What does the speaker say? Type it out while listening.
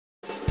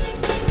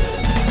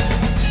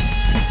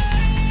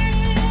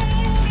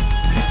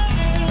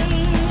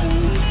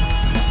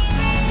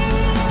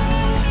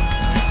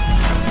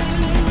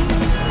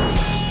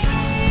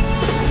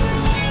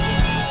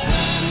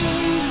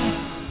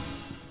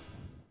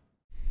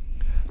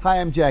Hi,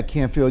 I'm Jack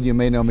Canfield. You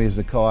may know me as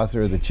the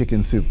co-author of the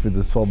Chicken Soup for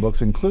the Soul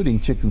books, including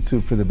Chicken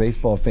Soup for the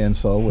Baseball Fan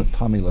Soul with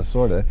Tommy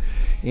Lasorda,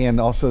 and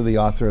also the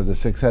author of the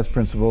Success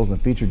Principles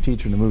and featured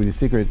teacher in the movie The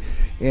Secret.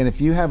 And if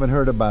you haven't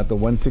heard about the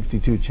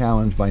 162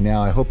 Challenge by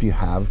now, I hope you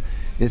have.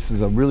 This is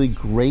a really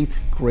great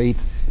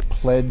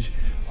pledge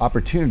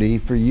opportunity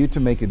for you to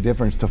make a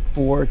difference to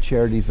 4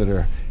 charities that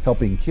are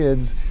helping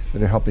kids,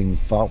 that are helping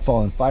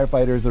fallen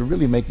firefighters, that are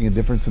really making a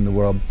difference in the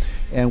world.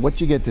 And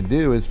what you get to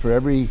do is for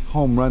every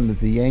home run that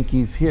the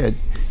Yankees hit,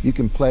 you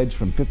can pledge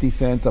from 50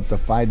 cents up to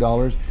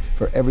 $5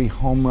 for every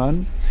home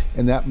run.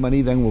 And that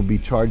money then will be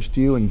charged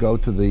to you and go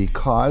to the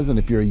cause. And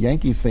if you're a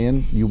Yankees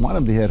fan, you want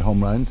them to hit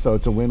home runs, so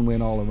it's a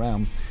win-win all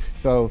around.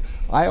 So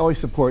I always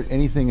support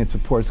anything that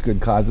supports good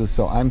causes,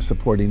 so I'm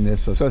supporting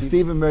this. So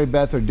Steve and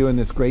Marybeth are doing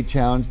this great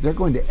challenge. They're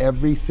going to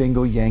every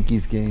single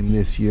Yankees game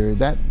this year.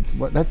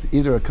 That's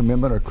either a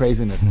commitment or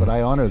craziness, but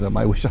I honor them.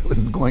 I wish I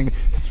was going.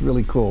 It's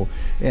really cool.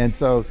 And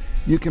so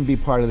you can be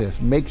part of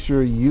this. Make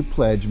sure you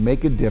pledge,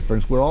 make a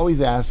difference. We're always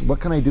asked, what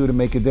can I do to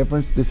make a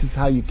difference? This is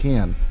how you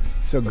can.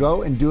 So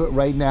go and do it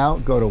right now.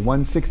 Go to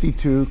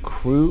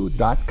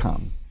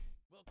 162crew.com.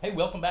 Hey,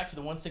 welcome back to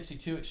the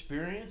 162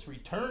 Experience.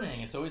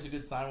 Returning, it's always a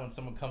good sign when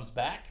someone comes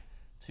back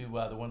to the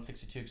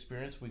 162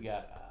 Experience. We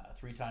got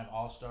 3-time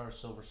All-Star,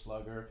 Silver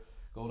Slugger,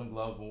 Golden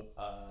Glove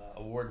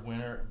Award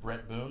winner,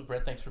 Brett Boone.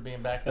 Brett, thanks for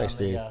being back on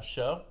the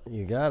show.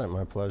 You got it,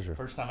 my pleasure.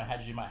 First time I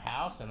had you in my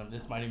house, and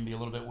this might even be a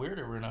little bit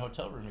weirder. We're in a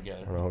hotel room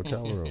together. In a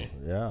hotel room,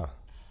 yeah.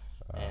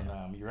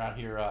 And you're out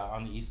here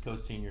on the East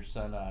Coast seeing your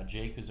son,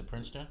 Jake, who's at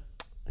Princeton.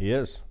 He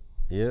is.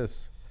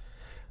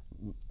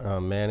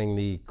 Manning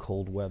the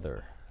cold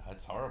weather.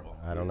 That's horrible.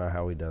 I don't know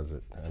how he does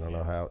it. I don't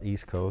know how,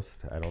 East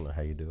Coast, I don't know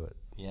how you do it.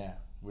 Yeah.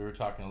 We were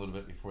talking a little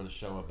bit before the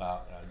show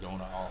about going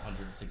to all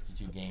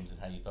 162 games and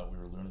how you thought we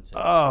were lunatics.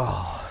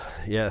 Oh,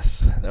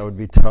 yes. That would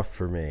be tough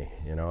for me.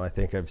 You know, I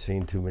think I've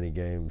seen too many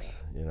games,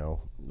 you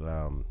know.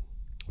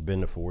 I've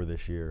been to 4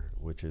 this year,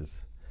 which is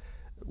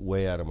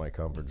way out of my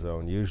comfort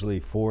zone. Usually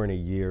 4 in a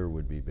year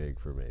would be big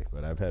for me,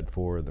 but I've had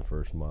 4 in the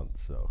first month,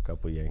 so a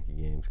couple Yankee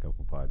games, a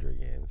couple Padre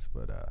games.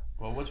 But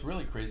well, what's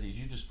really crazy is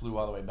you just flew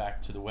all the way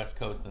back to the West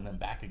Coast and then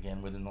back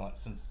again within the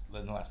last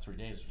 3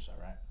 days or so,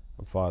 right?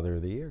 I'm Father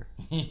of the Year.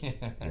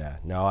 Yeah.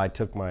 No, I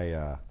took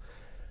my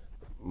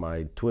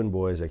my twin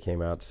boys. I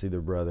came out to see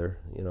their brother.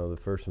 You know, the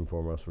first and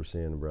foremost, we're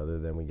seeing the brother.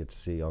 Then we get to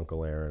see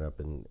Uncle Aaron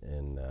up in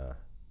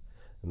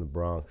the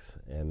Bronx,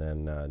 and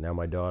then now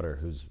my daughter,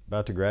 who's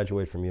about to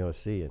graduate from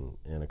USC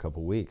in a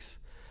couple weeks.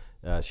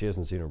 She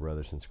hasn't seen her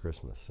brother since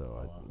Christmas, so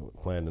I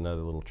planned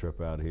another little trip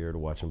out here to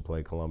watch him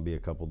play Columbia a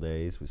couple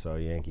days. We saw a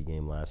Yankee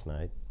game last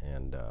night,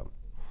 and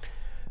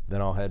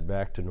then I'll head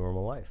back to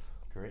normal life.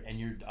 Great. And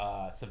your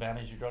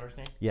Savannah is your daughter's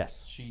name?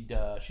 Yes.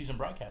 She's in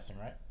broadcasting,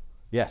 right?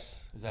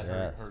 Yes. Is that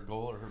her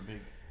goal or her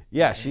big?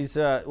 Yeah, she's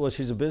a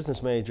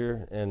business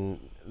major and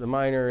the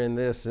minor in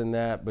this and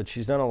that, but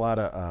she's done a lot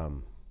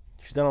of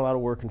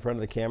work in front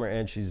of the camera,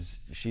 and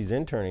she's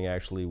interning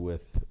actually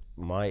with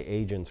my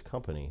agent's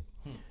company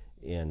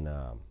in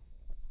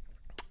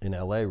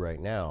LA right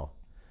now.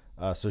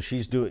 So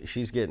she's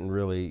getting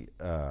really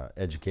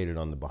educated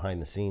on the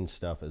behind the scenes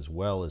stuff as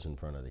well as in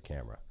front of the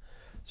camera.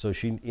 So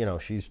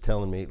she's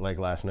telling me, like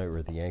last night we were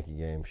at the Yankee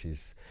game,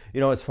 it's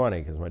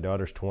funny because my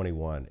daughter's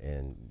 21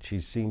 and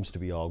she seems to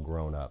be all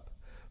grown up,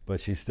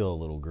 but she's still a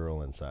little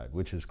girl inside,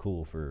 which is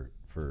cool for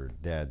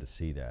Dad to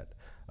see that.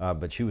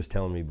 But she was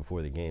telling me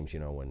before the games,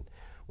 when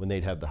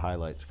they'd have the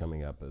highlights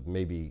coming up,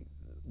 maybe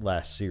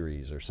last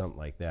series or something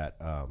like that.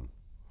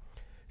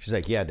 She's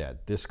like, "Yeah, Dad,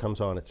 this comes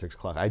on at 6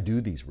 o'clock. I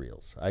do these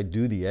reels. I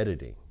do the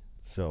editing."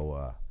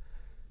 So,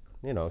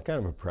 kind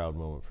of a proud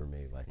moment for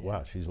me. Like,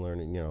 wow, she's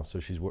learning.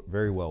 So she's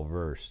very well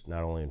versed,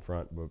 not only in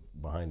front but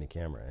behind the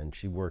camera. And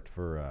she worked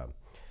for.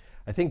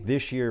 I think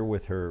this year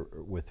with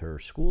her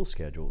school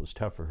schedule, it was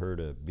tough for her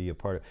to be a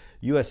part of.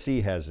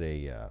 USC has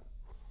a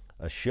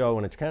show,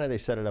 and it's kind of, they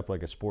set it up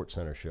like a Sports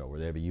Center show where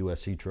they have a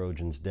USC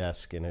Trojans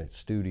desk and a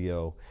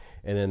studio,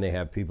 and then they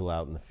have people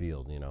out in the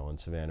field, and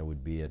Savannah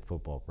would be at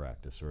football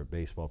practice or at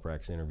baseball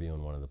practice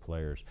interviewing one of the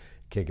players,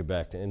 kick it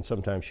back to, and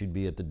sometimes she'd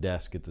be at the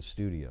desk at the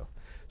studio.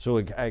 So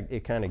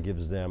it kind of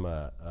gives them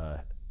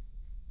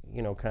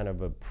kind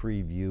of a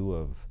preview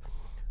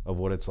of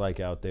what it's like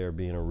out there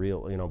being a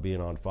real, being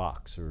on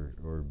Fox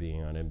or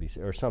being on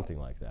NBC or something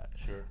like that.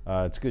 Sure.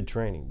 It's good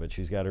training, but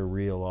she's got her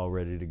reel all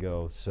ready to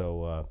go.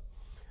 So,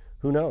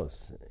 who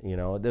knows?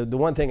 The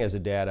one thing as a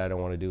dad I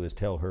don't want to do is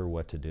tell her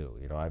what to do.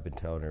 I've been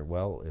telling her,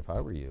 well, if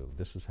I were you,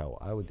 this is how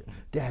I would do.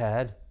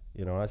 Dad,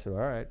 I said, all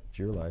right, it's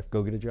your life.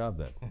 Go get a job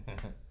then.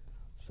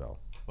 So.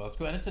 Well, it's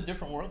good, and it's a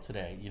different world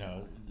today.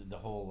 The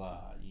whole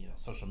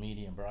social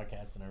media and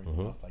broadcast and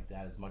everything else like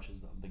that. As much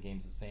as the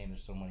game's the same,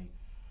 there's so many.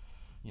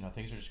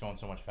 Things are just going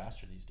so much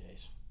faster these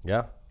days.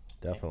 Yeah,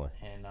 definitely.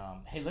 And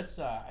hey, let's.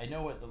 I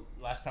know the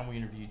last time we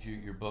interviewed you,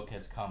 your book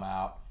has come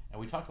out. And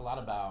we talked a lot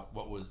about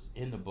what was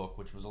in the book,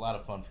 which was a lot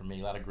of fun for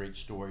me, a lot of great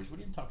stories. We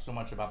didn't talk so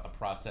much about the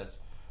process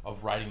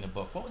of writing the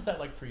book. What was that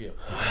like for you?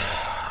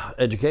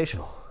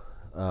 Educational.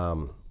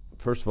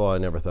 First of all, I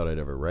never thought I'd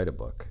ever write a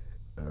book.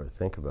 or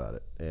think about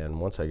it. And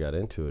once I got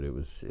into it, it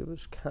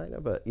was kind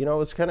of a,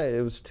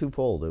 it was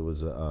twofold. It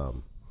was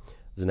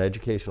an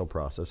educational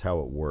process, how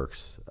it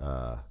works,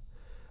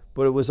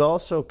 but it was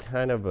also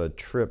kind of a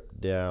trip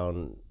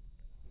down,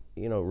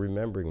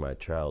 remembering my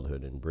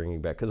childhood and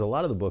bringing back, because a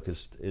lot of the book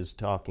is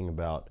talking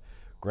about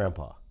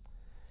Grandpa.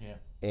 Yeah.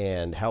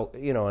 And how,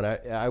 and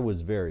I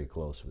was very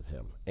close with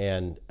him.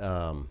 And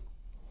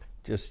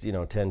just,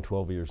 10,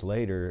 12 years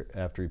later,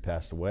 after he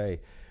passed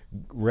away,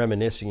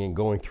 reminiscing and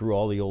going through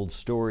all the old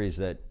stories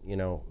that,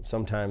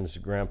 sometimes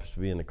Grandpa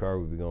would be in the car,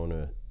 we'd be going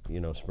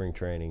to, spring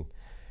training.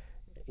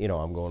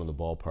 I'm going to the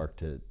ballpark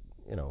to,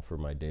 for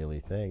my daily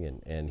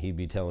thing. And he'd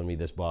be telling me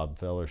this Bob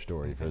Feller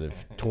story for the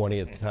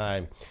 20th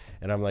time.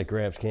 And I'm like,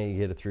 Gramps, can't you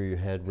get it through your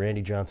head?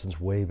 Randy Johnson's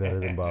way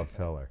better than Bob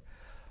Feller.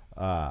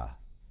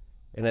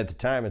 And at the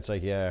time, it's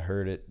like, yeah, I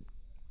heard it,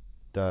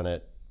 done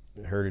it,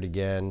 heard it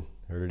again.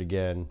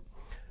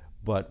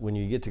 But when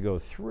you get to go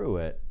through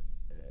it,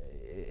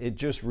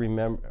 it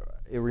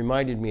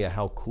reminded me of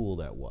how cool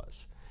that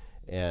was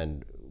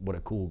and what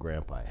a cool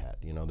grandpa I had.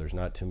 There's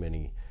not too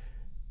many,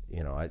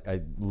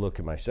 I look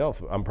at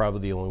myself, I'm probably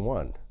the only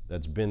one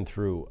that's been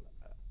through,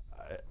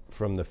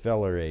 from the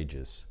Feller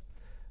ages.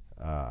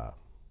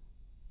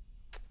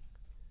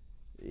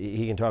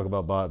 He can talk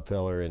about Bob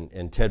Feller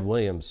and Ted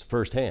Williams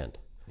firsthand.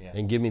 Yeah.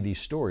 And give me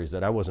these stories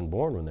that I wasn't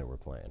born when they were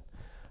playing.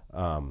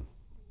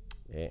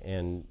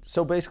 And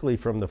so basically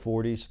from the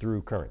 40s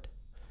through current.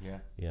 Yeah.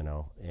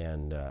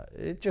 And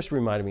it just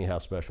reminded me how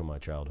special my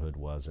childhood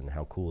was and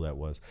how cool that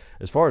was.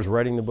 As far as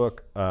writing the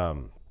book,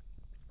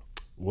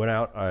 went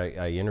out,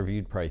 I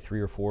interviewed probably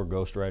 3 or 4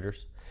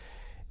 ghostwriters.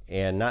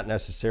 And not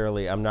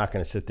necessarily, I'm not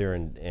going to sit there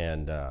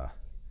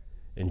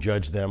and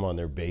judge them on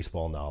their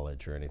baseball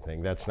knowledge or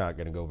anything. That's not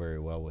going to go very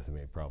well with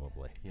me,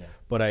 probably. Yeah.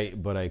 But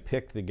I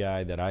picked the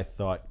guy that I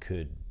thought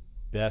could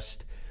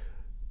best,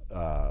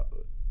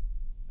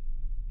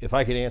 if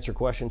I could answer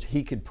questions,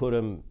 he could put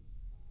them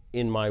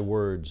in my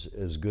words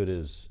as good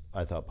as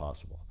I thought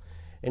possible.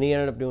 And he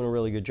ended up doing a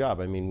really good job.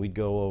 I mean, we'd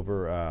go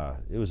over,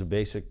 it was a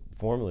basic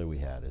formula we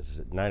had. Is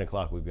at 9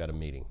 o'clock we've got a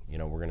meeting. We're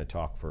going to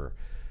talk for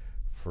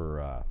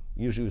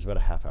usually it was about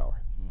a half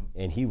hour.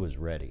 And he was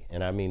ready.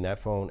 And I mean, that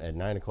phone at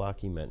 9 o'clock,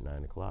 he meant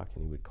 9 o'clock,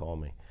 and he would call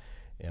me.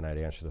 And I'd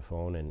answer the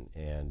phone,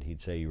 and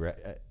he'd say, you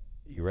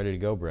ready to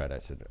go, Brad? I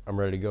said, I'm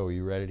ready to go. Are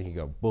you ready? And he'd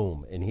go,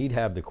 boom. And he'd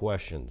have the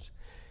questions.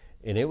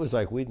 And it was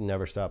like we'd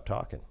never stop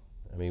talking.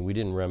 I mean, we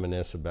didn't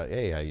reminisce about,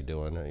 hey, how you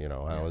doing?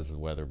 How is the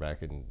weather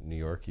back in New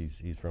York?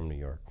 He's from New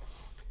York.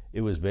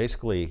 It was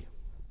basically,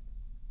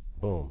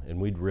 boom.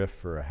 And we'd riff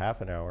for a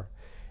half an hour,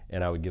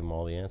 and I would give him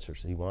all the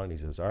answers he wanted. He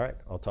says, all right,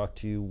 I'll talk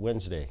to you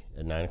Wednesday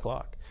at 9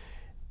 o'clock.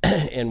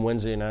 And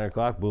Wednesday at 9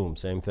 o'clock, boom,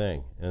 same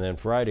thing. And then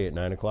Friday at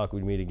 9 o'clock,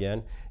 we'd meet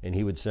again, and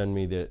he would send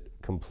me the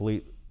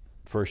complete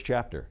first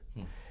chapter.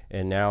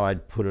 And now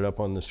I'd put it up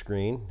on the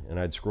screen, and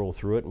I'd scroll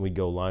through it, and we'd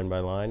go line by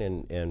line,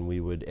 and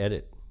we would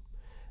edit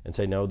and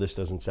say, no, this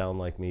doesn't sound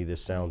like me.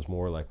 This sounds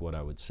more like what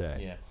I would say.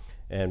 Yeah.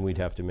 And we'd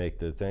have to make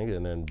the thing,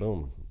 and then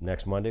boom,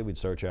 next Monday, we'd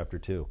start chapter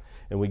 2.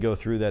 And we'd go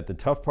through that. The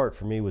tough part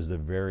for me was the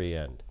very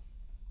end,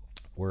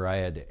 where I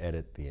had to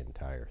edit the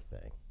entire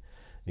thing.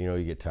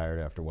 You get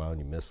tired after a while and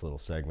you miss little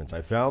segments.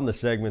 I found the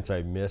segments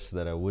I missed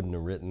that I wouldn't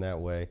have written that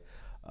way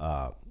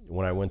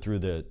when I went through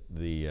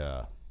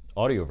the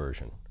audio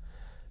version.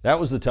 That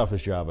was the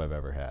toughest job I've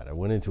ever had. I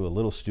went into a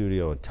little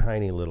studio, a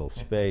tiny little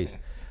space,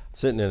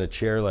 sitting in a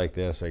chair like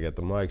this. I got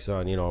the mics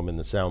on, I'm in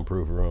the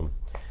soundproof room,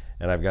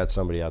 and I've got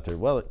somebody out there.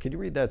 Well, could you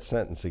read that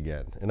sentence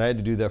again? And I had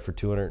to do that for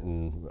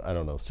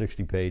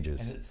 60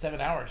 pages. And it's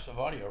 7 hours of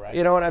audio, right?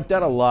 And I've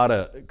done a lot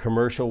of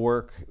commercial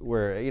work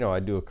where, I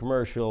do a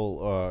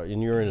commercial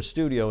and you're in a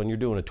studio and you're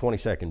doing a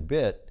 20-second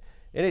bit,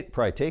 and it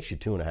probably takes you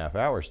 2.5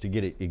 hours to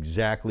get it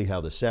exactly how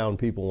the sound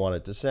people want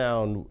it to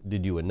sound.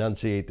 Did you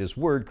enunciate this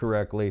word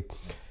correctly?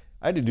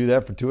 I had to do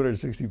that for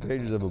 260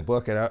 pages of a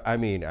book. And I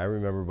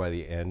remember by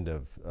the end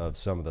of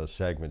some of those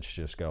segments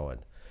just going,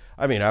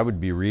 I would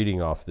be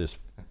reading off this,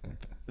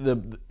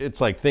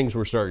 it's like things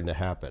were starting to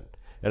happen.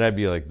 And I'd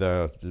be like,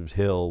 the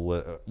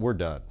hill, we're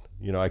done.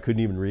 I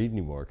couldn't even read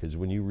anymore, because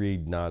when you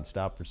read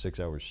nonstop for 6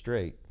 hours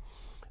straight.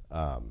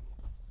 And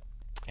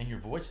your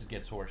voice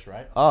gets hoarse,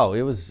 right? Oh,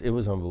 it was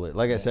unbelievable.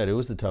 Like I said, it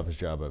was the toughest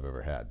job I've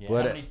ever had. Yeah.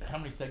 But How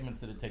many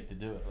segments did it take to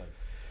do it?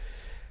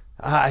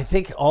 I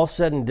think all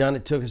said and done,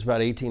 it took us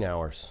about 18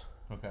 hours.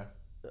 Okay.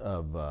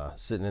 Of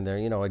sitting in there.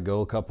 I'd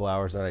go a couple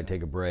hours, then I'd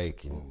take a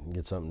break and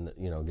get something,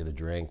 get a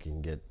drink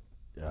and get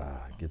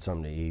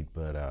something to eat.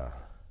 But it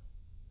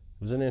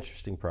was an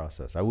interesting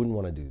process. I wouldn't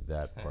want to do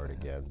that part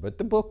again. But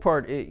the book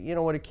part,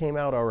 it came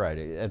out all right.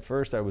 At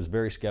first, I was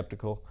very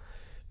skeptical.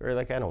 Very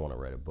I don't want to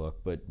write a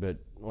book. But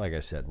like I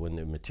said, when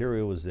the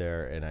material was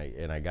there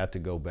and I got to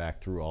go back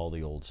through all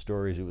the old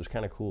stories, it was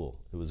kind of cool.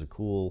 It was a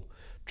cool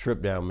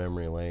trip down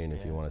memory lane,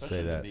 if you want to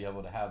say that. To be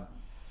able to have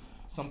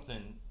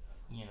something,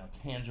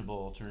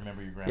 tangible to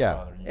remember your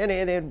grandfather. Yeah,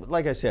 and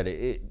like I said,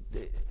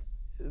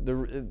 the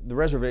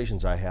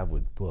reservations I have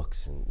with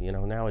books, and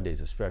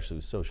nowadays, especially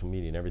with social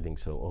media and everything,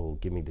 so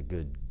give me the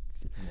good.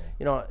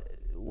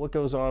 what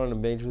goes on in a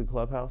major league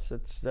clubhouse,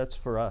 that's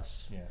for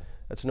us. Yeah.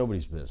 That's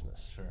nobody's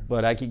business. Sure.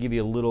 But I could give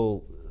you a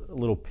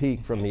little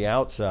peek from the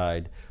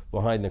outside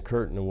behind the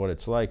curtain of what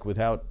it's like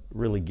without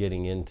really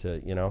getting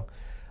into, you know.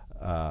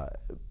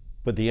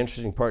 But the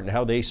interesting part and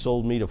how they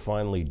sold me to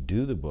finally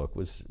do the book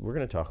was, we're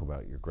going to talk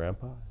about your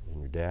grandpa and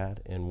your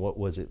dad and what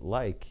was it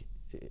like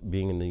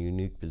being in the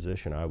unique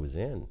position I was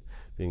in,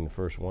 being the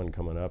first one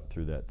coming up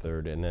through that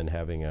third, and then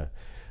having a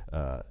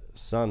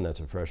son that's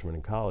a freshman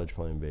in college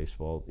playing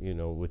baseball, you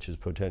know, which is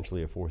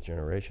potentially a fourth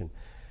generation.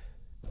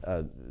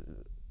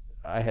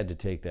 I had to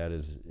take that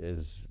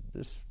as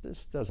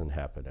this doesn't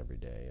happen every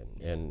day,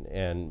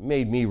 and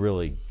made me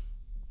really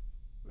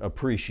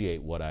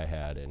appreciate what I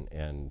had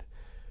and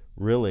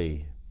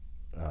really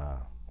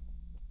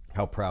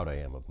how proud I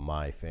am of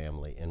my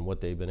family and what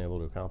they've been able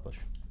to accomplish.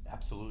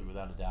 Absolutely,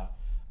 without a doubt.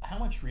 How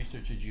much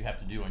research did you have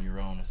to do on your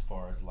own as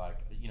far as, like,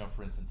 you know,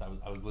 for instance,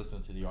 I was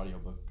listening to the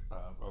audiobook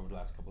over the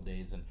last couple of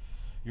days, and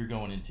you're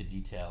going into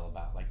detail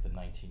about, like, the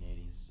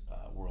 1980s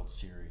World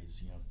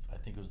Series. You know, I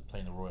think it was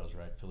playing the Royals,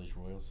 right? Phillies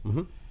Royals.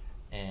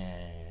 Mm-hmm.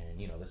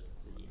 And, you know, this,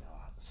 you know,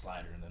 the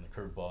slider and then the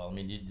curveball. I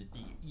mean,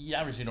 you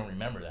obviously don't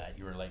remember that.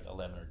 You were like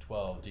 11 or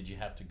 12. Did you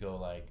have to go,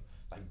 like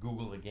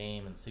Google the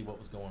game and see what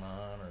was going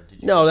on, or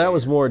did you? No, that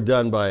was more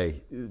done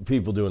by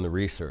people doing the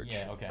research.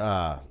 Yeah,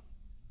 okay.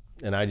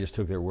 And I just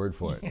took their word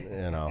for it,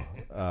 you know.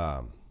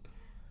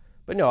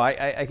 But no,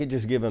 I could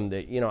just give them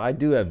the, you know, I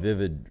do have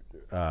vivid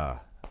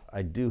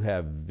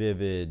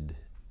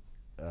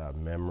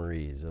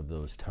memories of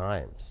those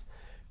times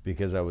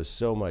because I was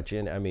so much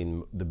in. I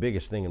mean, the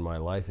biggest thing in my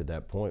life at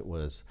that point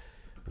was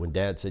when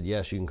Dad said,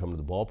 yes, you can come to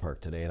the ballpark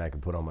today, and I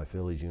can put on my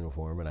Phillies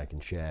uniform and I can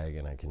shag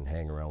and I can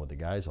hang around with the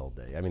guys all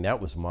day. I mean,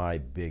 that was my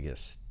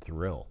biggest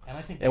thrill. And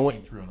I think that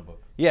came through in the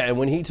book. Yeah, and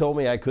when he told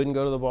me I couldn't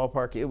go to the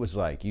ballpark, it was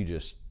like you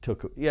just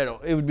took, you know,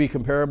 it would be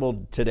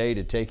comparable today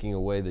to taking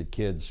away the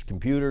kids'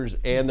 computers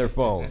and their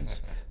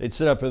phones. They'd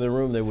sit up in the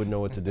room, they wouldn't know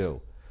what to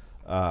do.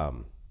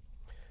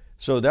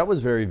 So that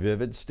was very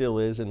vivid, still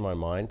is in my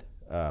mind.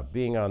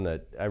 Being on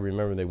the, I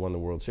remember they won the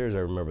World Series. I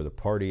remember the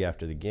party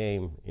after the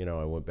game. You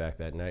know, I went back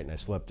that night and I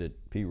slept at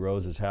Pete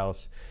Rose's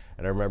house.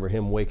 And I remember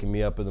him waking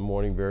me up in the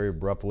morning very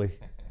abruptly.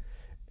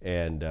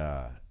 And,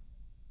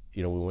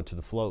 you know, we went to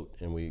the float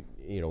and we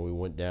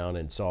went down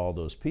and saw all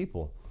those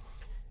people.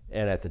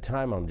 And at the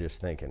time I'm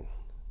just thinking,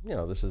 you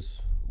know, this is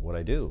what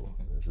I do.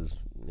 This is,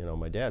 you know,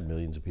 my dad,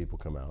 millions of people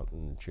come out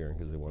and cheering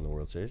because they won the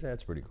World Series.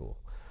 That's pretty cool.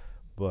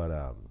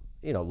 But,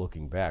 you know,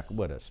 looking back,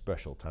 what a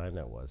special time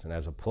that was. And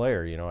as a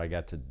player, you know, I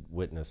got to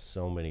witness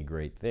so many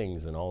great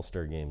things in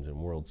All-Star games and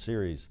World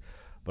Series,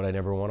 but I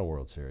never won a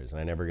World Series, and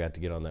I never got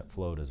to get on that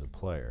float as a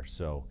player.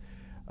 So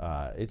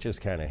it just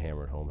kind of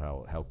hammered home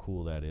how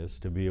cool that is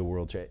to be a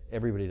world champion.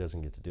 Everybody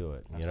doesn't get to do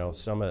it. Absolutely. You know,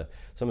 some of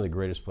the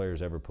greatest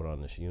players ever put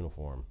on this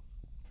uniform.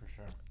 For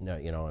sure. Now,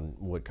 you know, and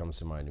what comes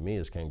to mind to me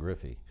is Ken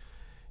Griffey.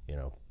 You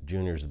know,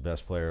 Junior's the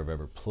best player I've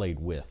ever played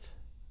with.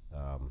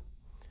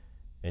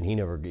 And he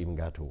never even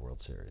got to a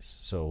World Series.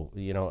 So,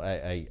 you know,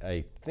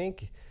 I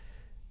think,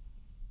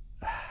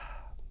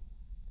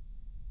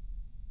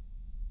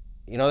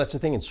 you know, that's the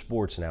thing in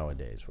sports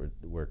nowadays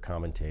where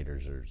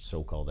commentators or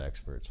so-called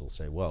experts will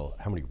say, well,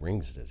 how many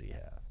rings does he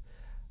have?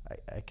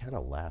 I kind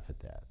of laugh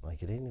at that.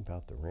 Like, it ain't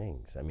about the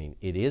rings. I mean,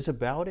 it is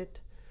about it,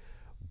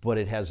 but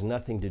it has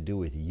nothing to do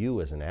with you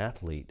as an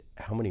athlete,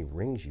 how many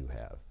rings you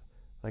have.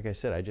 Like I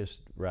said, I just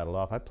rattled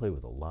off, I played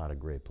with a lot of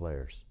great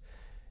players.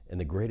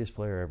 And the greatest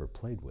player I ever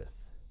played with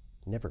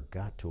never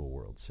got to a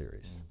World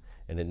Series.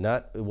 And it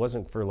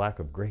wasn't for lack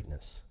of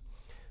greatness.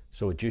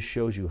 So it just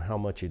shows you how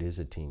much it is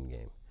a team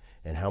game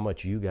and how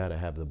much you got to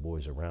have the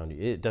boys around you.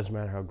 It doesn't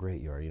matter how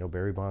great you are. You know,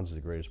 Barry Bonds is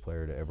the greatest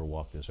player to ever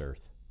walk this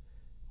earth.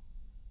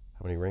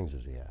 How many rings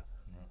does he have?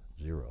 No.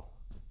 0.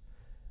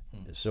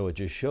 So it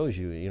just shows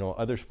you, you know,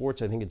 other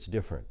sports, I think it's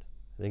different.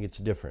 I think it's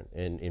different.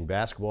 In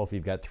basketball, if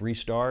you've got 3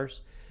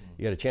 stars,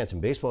 you got a chance. In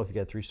baseball, if you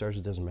got 3 stars,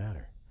 it doesn't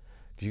matter.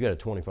 Because you got a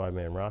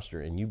 25-man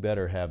roster, and you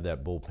better have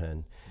that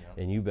bullpen,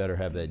 and you better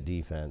have that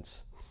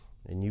defense,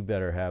 and you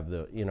better have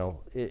the, you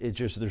know, it's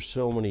just, there's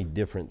so many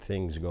different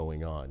things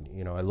going on.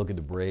 You know, I look at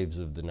the Braves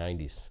of the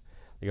 90s.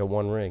 They got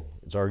 1 ring.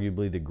 It's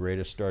arguably the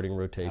greatest starting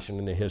rotation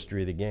in the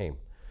history of the game.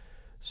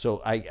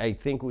 So I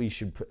think we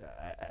should,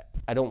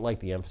 I don't like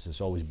the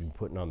emphasis always being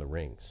putting on the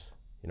rings.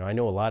 You know, I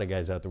know a lot of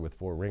guys out there with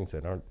 4 rings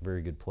that aren't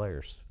very good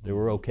players. They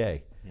were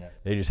okay. Yeah.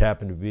 They just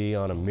happened to be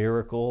on a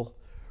miracle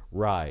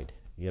ride,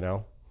 you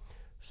know?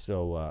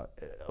 So,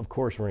 of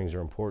course, rings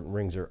are important.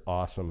 Rings are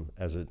awesome.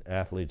 As an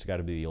athlete, it's got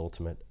to be the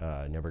ultimate.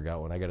 I never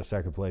got one. I got a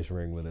second-place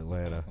ring with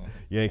Atlanta.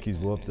 Yankees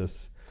whooped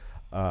us.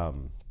 But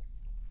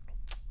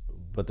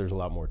there's a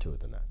lot more to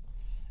it than that.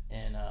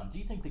 And do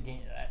you think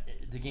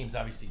the game's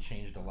obviously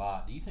changed a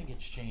lot. Do you think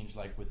it's changed,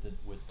 like, with the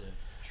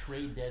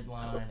trade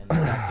deadline and the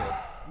fact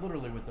that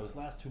literally with those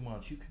last 2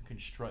 months, you can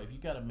construct, if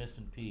you've got a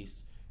missing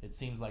piece, it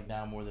seems like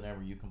now more than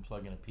ever you can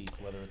plug in a piece,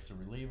 whether it's a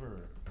reliever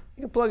or...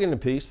 You can plug in a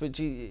piece, but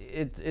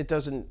it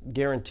doesn't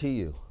guarantee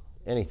you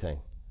anything.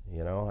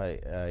 You know,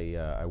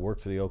 I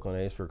worked for the Oakland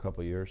A's for a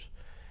couple of years,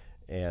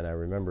 and I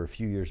remember a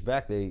few years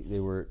back they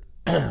were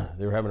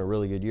they were having a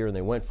really good year, and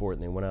they went for it,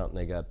 and they went out and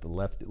they got the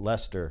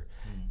Lester,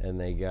 and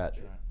they got,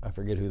 I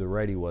forget who the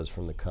righty was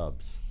from the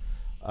Cubs.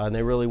 And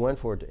they really went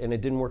for it, and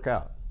it didn't work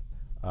out.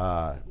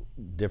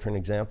 Different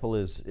example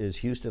is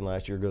Houston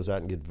last year goes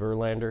out and gets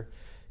Verlander.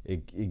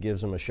 It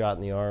gives him a shot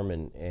in the arm,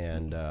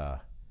 and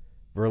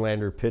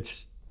Verlander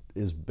pitched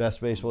his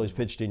best baseball he's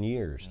pitched in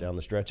years down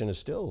the stretch, and is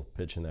still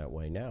pitching that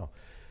way now.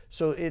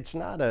 So it's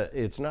not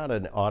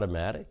an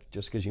automatic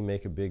just because you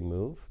make a big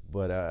move,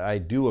 but I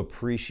do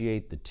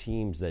appreciate the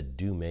teams that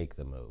do make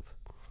the move,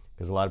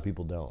 because a lot of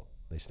people don't.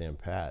 They stand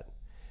pat,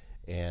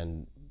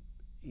 and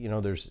you know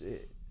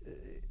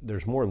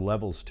there's more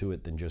levels to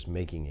it than just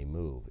making a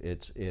move.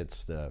 It's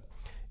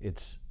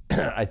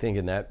I think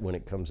in that when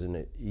it comes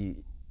in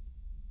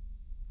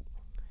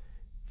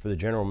for the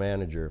general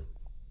manager,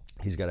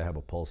 he's got to have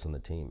a pulse on the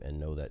team and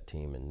know that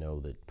team and know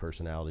the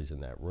personalities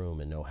in that room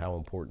and know how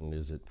important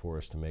is it for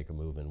us to make a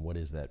move and what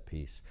is that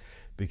piece.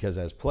 Because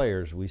as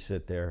players, we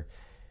sit there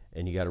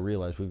and you got to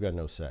realize we've got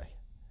no say.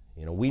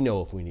 You know, we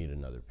know if we need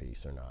another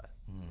piece or not.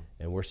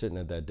 And we're sitting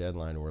at that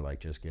deadline and we're like,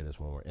 just get us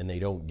one more. And they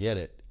don't get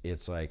it.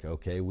 It's like,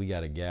 okay, we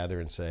got to gather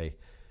and say,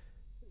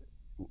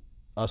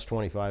 us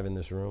 25 in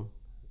this room,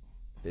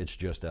 it's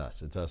just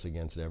us. It's us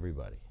against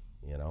everybody,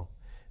 you know.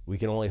 We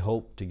can only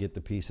hope to get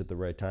the piece at the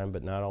right time,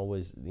 but not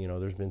always. You know,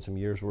 there's been some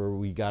years where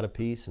we got a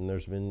piece, and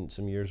there's been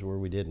some years where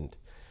we didn't.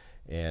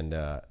 And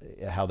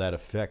how that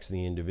affects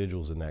the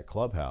individuals in that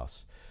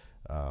clubhouse.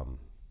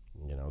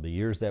 You know, the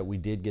years that we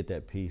did get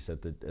that piece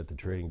at the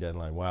trading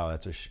deadline, wow,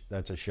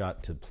 that's a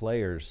shot to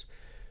players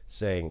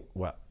saying,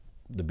 well,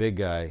 the big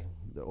guy,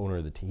 the owner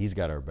of the team, he's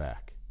got our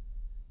back.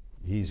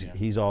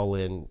 He's all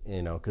in,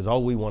 you know, because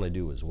all we want to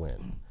do is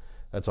win.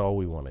 That's all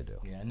we want to do.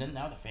 Yeah, and then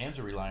now the fans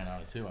are relying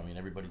on it too. I mean,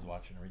 everybody's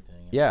watching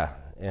everything. Yeah,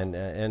 and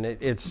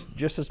it's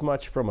just as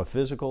much from a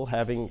physical,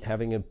 having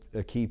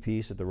a key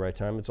piece at the right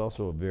time. It's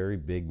also a very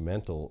big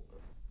mental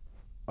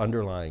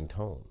underlying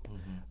tone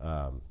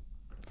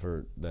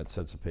for that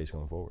sets the pace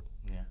going forward.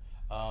 Yeah,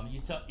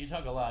 you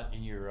talk a lot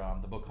in your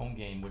the book Home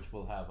Game, which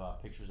we'll have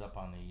pictures up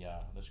on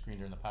the screen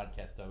during the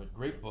podcast of it.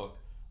 Great book,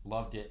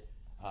 loved it.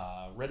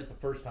 Read it the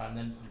first time,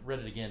 then read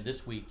it again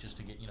this week just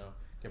to get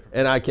prepared.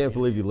 And I can't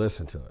believe you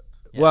listened to it.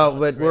 Yeah, well, no,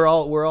 but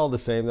great. we're all the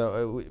same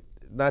though.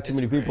 Not too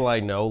many people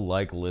great. I know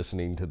like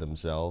listening to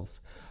themselves.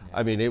 Yeah.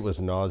 I mean, it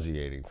was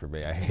nauseating for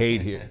me. I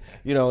hate hearing,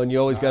 you know, and you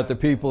always got the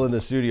people in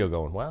the studio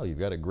going, "Wow, you've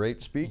got a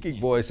great speaking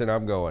voice," and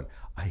I'm going,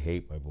 "I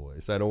hate my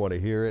voice. I don't want to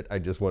hear it. I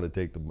just want to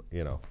take the,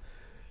 you know."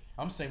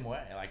 I'm the same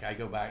way. Like I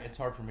go back. It's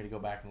hard for me to go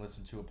back and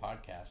listen to a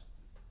podcast.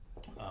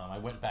 I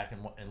went back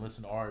and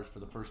listened to ours for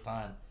the first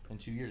time in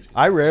 2 years.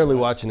 I rarely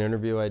watch an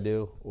interview I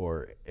do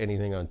or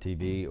anything on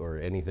TV or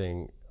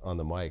anything on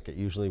the mic.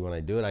 Usually when I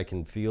do it, I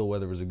can feel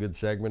whether it was a good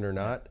segment or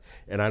not,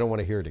 and I don't want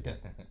to hear it again.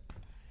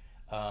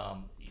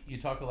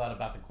 You talk a lot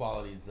about the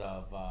qualities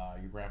of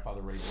your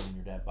grandfather Ray Boone and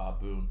your dad Bob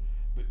Boone.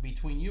 But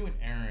between you and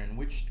Aaron,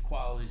 which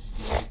qualities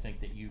do you think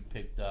that you've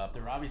picked up?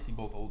 They're obviously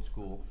both old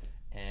school,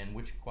 and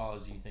which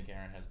qualities do you think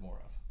Aaron has more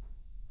of?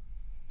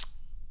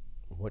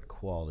 What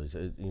qualities?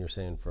 You're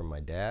saying from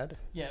my dad?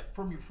 Yeah,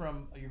 from your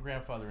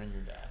grandfather and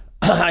your dad.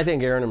 I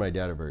think Aaron and my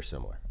dad are very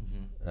similar.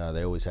 Mm-hmm.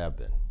 They always have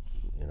been.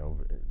 You know,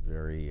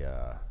 very.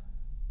 How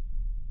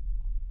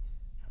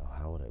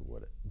would I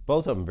put it?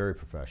 Both of them very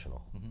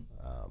professional,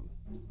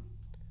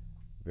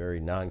 very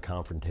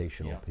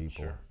non-confrontational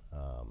people. Sure.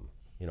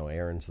 You know,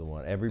 Aaron's the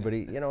one.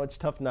 Everybody, you know, it's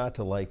tough not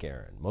to like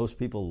Aaron. Most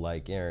people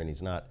like Aaron.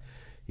 He's not.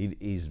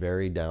 He's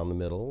very down the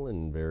middle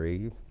and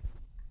very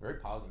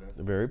positive.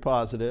 Very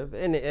positive,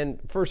 and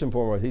first and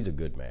foremost, he's a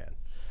good man.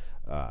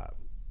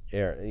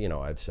 Aaron, you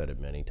know, I've said it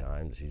many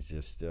times. He's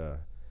just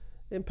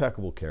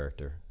impeccable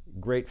character,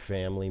 great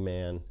family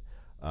man,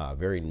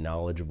 very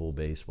knowledgeable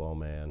baseball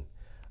man.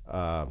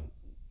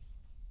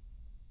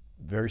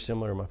 Very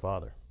similar to my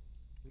father.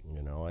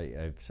 You know,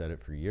 I've said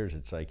it for years.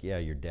 It's like, yeah,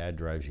 your dad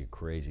drives you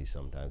crazy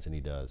sometimes, and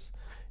he does.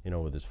 You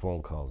know, with his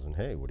phone calls and,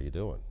 hey, what are you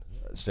doing?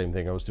 Same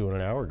thing I was doing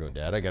an hour ago,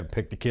 Dad. I got to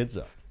pick the kids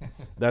up.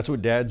 That's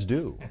what dads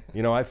do.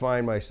 You know, I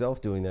find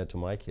myself doing that to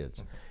my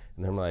kids.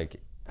 And I'm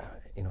like,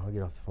 you know, I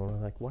get off the phone.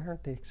 I'm like, why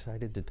aren't they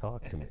excited to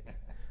talk to me?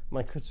 I'm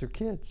like, because they're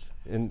kids.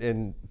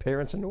 And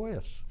parents annoy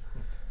us.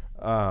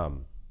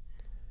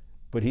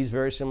 But he's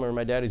very similar to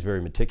my dad. He's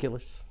very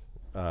meticulous.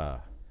 I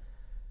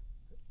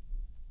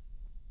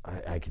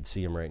could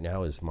see him right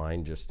now, his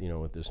mind just, you know,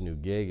 with this new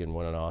gig, and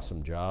what an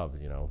awesome job,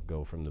 you know,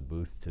 go from the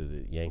booth to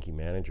the Yankee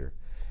manager.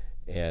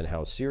 And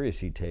how serious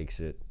he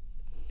takes it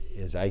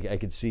is, I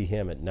could see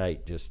him at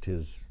night, just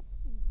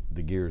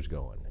the gears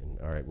going. And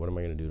all right, what am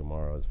I going to do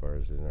tomorrow as far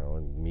as, you know,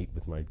 and meet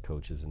with my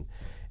coaches.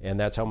 And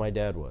that's how my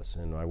dad was.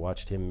 And I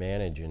watched him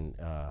manage, and,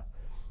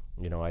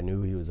 you know, I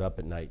knew he was up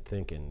at night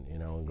thinking, you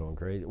know, and going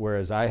crazy.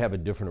 Whereas I have a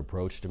different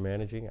approach to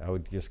managing. I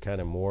would just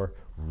kind of more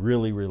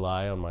really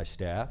rely on my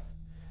staff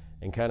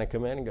and kind of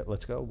come in and go,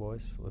 let's go,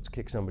 boys. Let's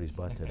kick somebody's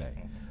butt today.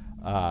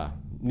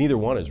 Neither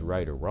one is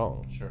right or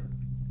wrong. Sure.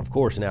 Of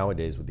course,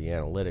 nowadays with the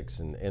analytics,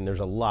 and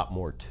there's a lot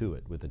more to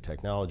it with the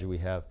technology we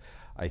have,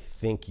 I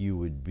think you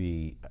would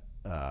be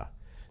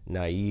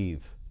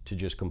naive to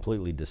just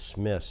completely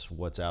dismiss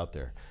what's out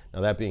there.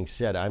 Now that being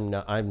said,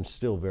 I'm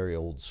still very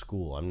old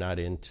school. I'm not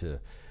into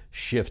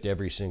shift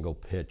every single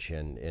pitch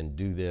and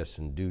do this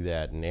and do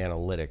that and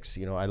analytics.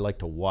 You know, I like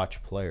to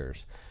watch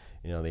players.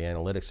 You know, the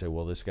analytics say,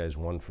 well, this guy's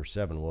 1 for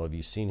 7. Well, have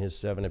you seen his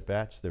 7 at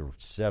bats? There were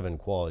 7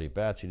 quality at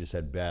bats. He just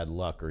had bad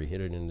luck, or he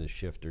hit it into the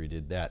shift, or he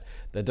did that.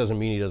 That doesn't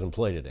mean he doesn't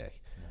play today.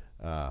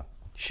 Yeah.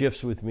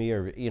 Shifts with me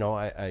are, you know,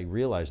 I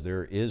realize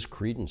there is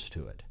credence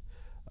to it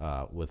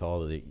with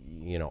all of the,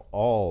 you know,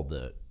 all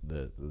the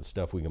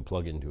stuff we can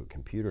plug into a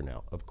computer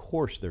now. Of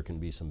course, there can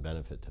be some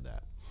benefit to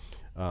that.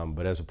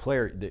 But as a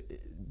player,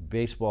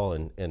 baseball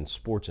and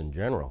sports in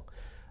general,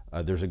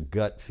 there's a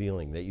gut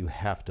feeling that you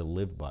have to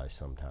live by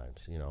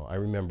sometimes. You know, I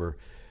remember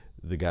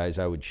the guys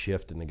I would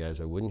shift and the guys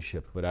I wouldn't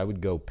shift, but I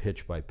would go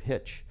pitch by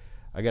pitch.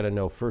 I got to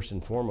know first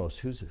and foremost,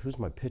 who's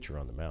my pitcher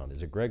on the mound?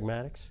 Is it Greg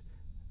Maddux?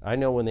 I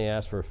know when they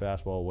ask for a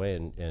fastball away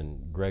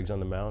and Greg's on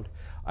the mound,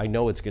 I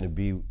know it's going to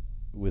be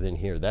within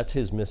here. That's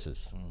his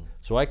misses.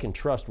 So I can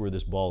trust where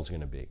this ball is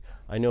going to be.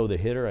 I know the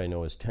hitter, I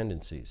know his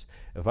tendencies.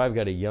 If I've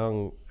got a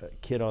young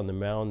kid on the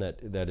mound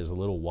that is a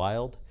little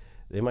wild,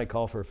 they might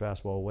call for a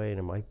fastball away and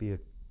it might be a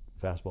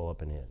fastball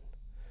up and in.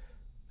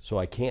 So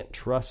I can't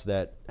trust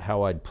that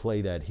how I'd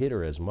play that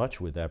hitter as much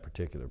with that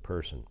particular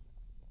person.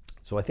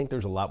 So I think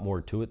there's a lot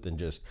more to it than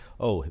just,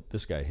 oh,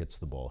 this guy hits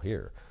the ball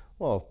here.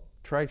 Well,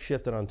 try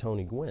shifting on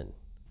Tony Gwynn.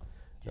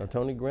 Now,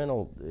 Tony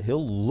Gwynn,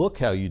 he'll look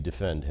how you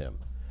defend him.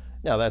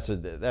 Now, that's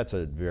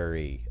a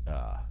very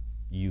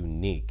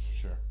unique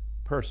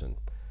person.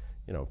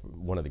 You know,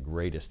 one of the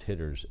greatest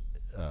hitters,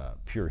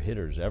 pure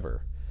hitters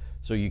ever.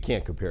 So you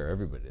can't compare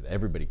everybody.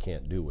 Everybody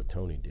can't do what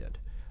Tony did.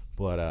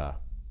 But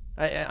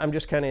I'm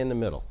just kind of in the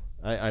middle.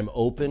 I'm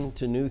open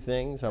to new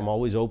things. I'm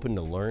always open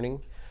to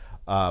learning.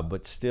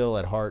 But still,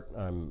 at heart,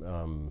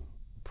 I'm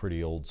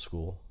pretty old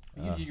school.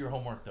 You did your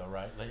homework, though,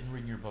 right? In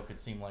reading your book, it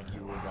seemed like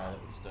you were a guy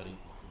that would study.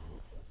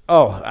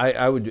 Oh,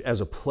 I would,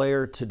 as a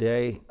player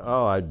today,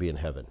 I'd be in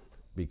heaven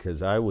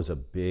because I was a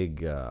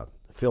big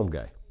film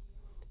guy.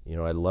 You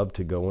know, I love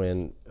to go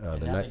in the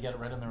night. They get it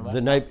right on their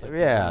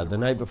laptops, the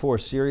night before a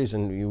series,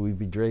 and we'd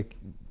be Drake.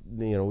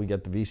 You know, we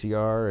got the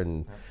VCR,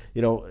 and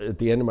you know, at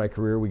the end of my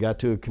career, we got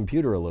to a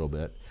computer a little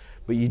bit,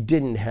 but you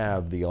didn't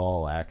have the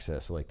all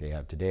access like they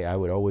have today. I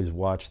would always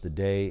watch the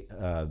day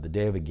of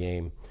a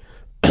game.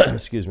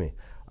 Excuse me.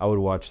 I would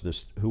watch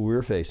who we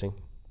were facing,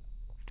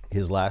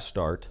 his last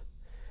start,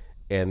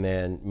 and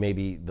then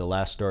maybe the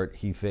last start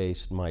he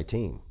faced my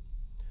team,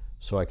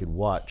 so I could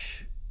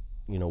watch,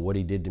 you know, what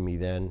he did to me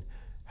then.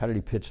 How did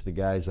he pitch the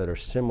guys that are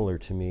similar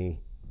to me?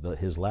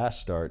 His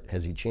last start,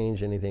 has he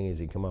changed anything? Has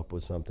he come up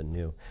with something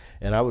new?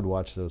 And I would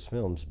watch those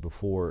films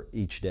before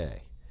each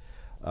day.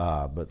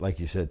 But like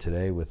you said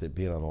today, with it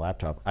being on the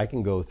laptop, I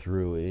can go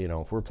through, you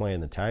know, if we're playing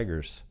the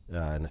Tigers in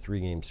a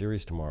 3-game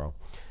series tomorrow,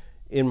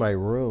 in my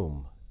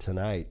room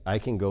tonight, I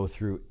can go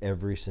through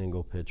every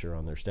single pitcher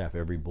on their staff,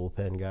 every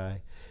bullpen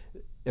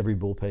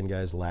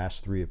guy's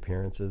last 3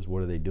 appearances.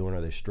 What are they doing? Are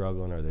they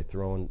struggling? Are they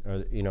throwing?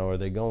 Are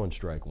they going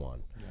strike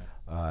one?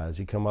 Has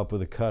he come up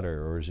with a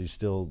cutter, or is he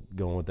still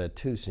going with that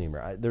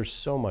 2-seamer? There's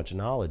so much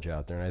knowledge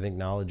out there, and I think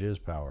knowledge is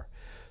power.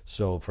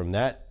 So from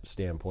that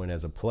standpoint,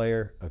 as a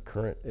player,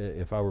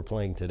 if I were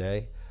playing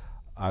today,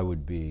 I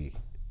would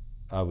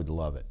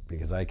love it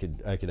because I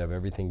could have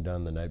everything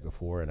done the night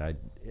before, and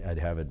I'd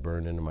have it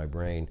burned into my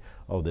brain.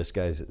 Oh, this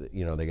guy's,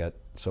 you know, they got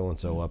so and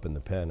so up in the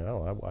pen.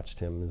 Oh, I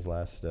watched him his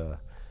last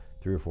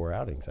 3 or 4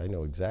 outings. I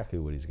know exactly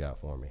what he's got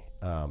for me.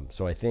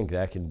 So I think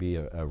that can be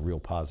a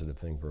real positive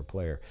thing for a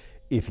player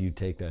if you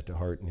take that to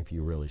heart and if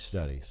you really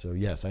study. So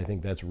yes, I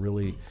think that's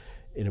really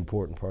an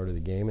important part of the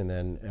game. And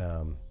then,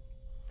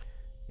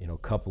 you know,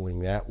 coupling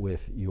that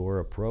with your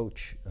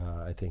approach,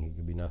 I think it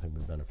could be nothing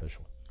but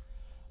beneficial.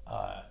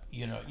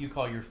 You know, you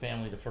call your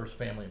family the first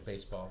family of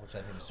baseball, which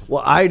I think is super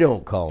Well, cool. I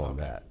don't call them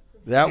that.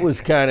 That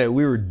was kind of,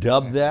 we were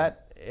dubbed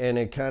that, and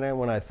it kind of,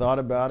 when I thought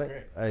about That's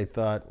it, great. I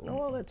thought, oh,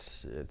 well,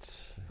 it's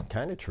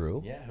kind of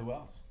true. Yeah, who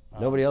else?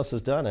 Nobody else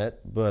has done it,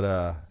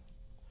 but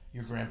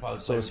Your grandfather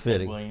So played it's with Ted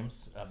fitting.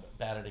 Williams,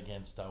 batted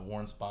against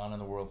Warren Spahn in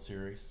the World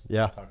Series.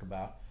 Yeah. Talk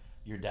about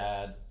your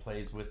dad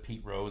plays with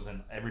Pete Rose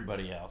and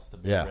everybody else, the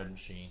Big Yeah. Red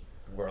Machine,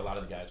 where a lot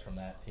of the guys from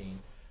that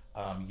team.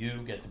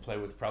 You get to play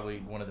with probably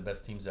one of the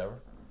best teams ever,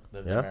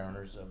 the Yeah.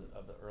 Mariners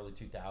of the early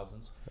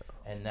 2000s.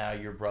 And now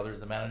your brother's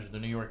the manager of the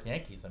New York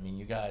Yankees. I mean,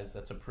 you guys,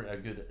 that's a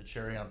good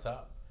cherry on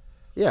top.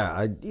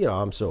 yeah,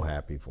 I'm so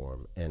happy for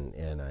him,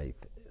 and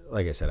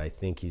like I said, I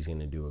think he's going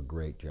to do a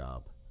great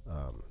job.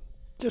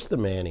 Just the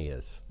man he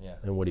is, Yeah.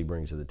 and what he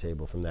brings to the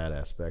table from that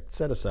aspect.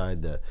 Set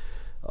aside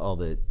all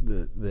the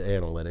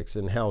analytics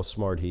and how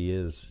smart he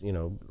is. You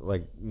know,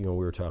 like we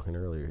were talking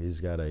earlier, he's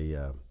got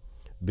a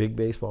big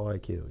baseball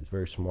IQ. He's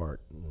very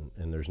smart,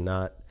 and there's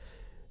not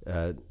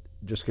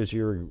just because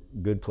you're a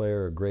good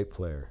player or a great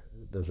player,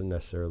 it doesn't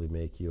necessarily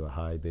make you a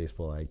high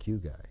baseball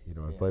IQ guy. You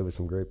know, I play with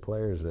some great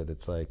players that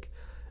it's like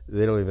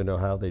they don't even know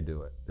how they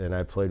do it. And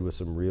I played with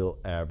some real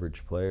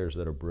average players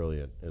that are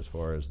brilliant as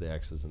far as the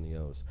X's and the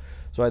O's.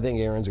 So I think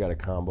Aaron's got a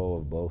combo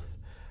of both.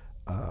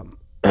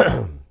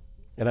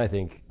 And I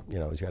think,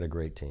 he's got a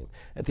great team.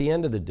 At the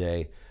end of the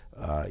day,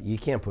 you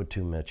can't put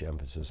too much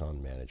emphasis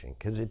on managing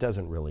because it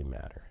doesn't really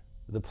matter.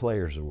 The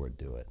players are what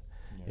do it.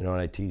 And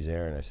I tease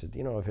Aaron, I said,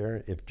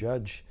 if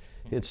Judge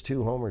hits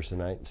 2 homers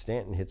tonight and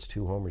Stanton hits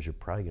 2 homers, you're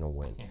probably going to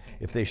win.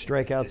 If they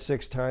strike out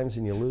 6 times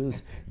and you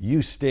lose,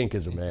 you stink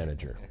as a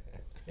manager.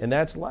 And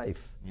that's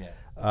life.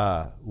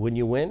 Yeah. When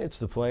you win, it's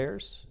the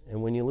players,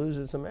 and when you lose,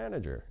 it's the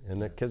manager. And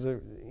because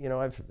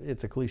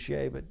it's a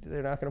cliche, but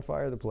they're not going to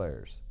fire the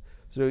players.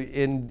 So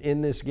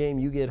in this game,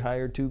 you get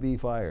hired to be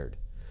fired.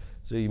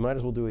 So you might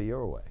as well do it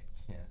your way.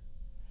 Yeah.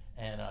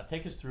 And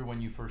take us through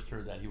when you first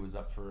heard that he was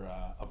up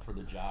for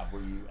the job. Were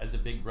you, as a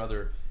big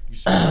brother, you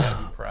certainly got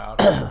to be proud?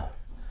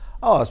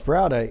 Oh, I was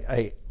proud.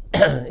 I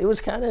it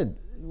was kind of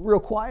real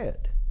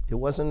quiet. It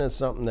wasn't as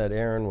something that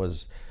Aaron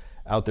was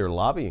out there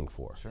lobbying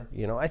for. Sure.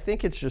 I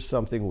think it's just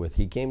something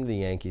he came to the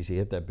Yankees, he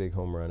hit that big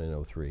home run in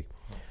 2003.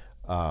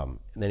 And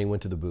then he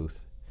went to the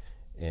booth,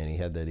 and he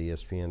had that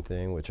ESPN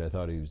thing, which I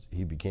thought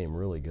he became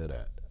really good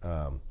at.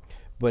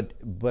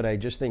 But I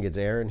just think it's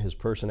Aaron, his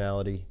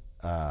personality,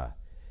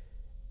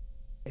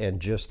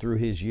 and just through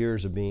his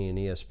years of being in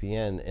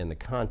ESPN and the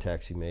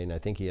contacts he made, and I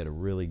think he had a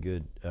really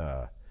good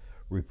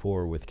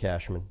rapport with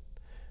Cashman.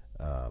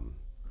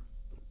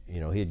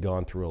 He had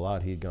gone through a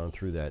lot. He had gone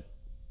through that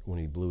when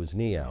he blew his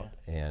knee out,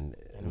 and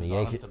the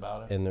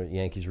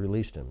Yankees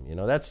released him.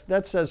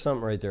 That says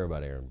something right there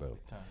about Aaron Boone.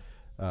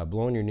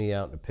 Blowing your knee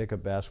out in a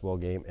pickup basketball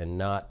game and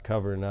not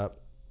covering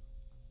up.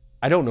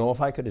 I don't know if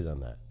I could have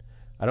done that.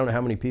 I don't know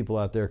how many people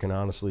out there can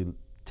honestly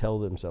tell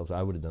themselves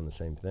I would have done the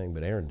same thing,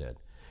 but Aaron did.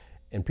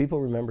 And people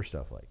remember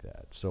stuff like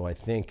that. So I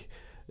think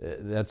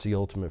that's the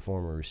ultimate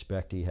form of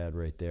respect he had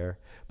right there.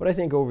 But I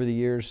think over the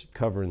years,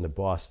 covering the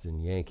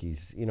Boston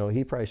Yankees,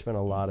 he probably spent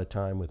a lot of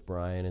time with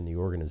Brian and the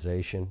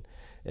organization,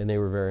 and they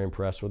were very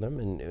impressed with him.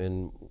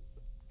 And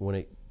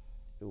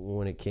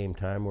when it came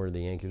time where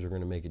the Yankees were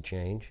going to make a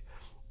change,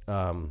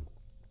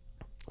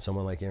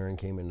 someone like Aaron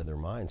came into their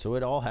mind. So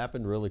it all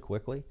happened really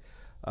quickly,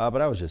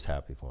 but I was just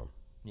happy for him.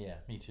 Yeah,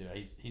 me too.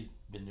 He's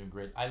been doing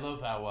great. I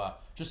love how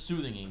just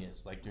soothing he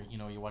is. Like,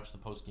 you watch the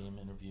post-game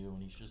interview,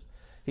 and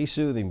he's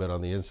soothing, but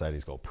on the inside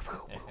he's going.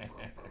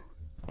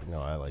 No,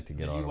 I like to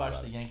get on. Did you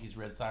watch the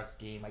Yankees-Red Sox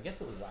game? I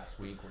guess it was last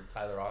week where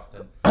Tyler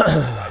Austin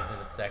slides in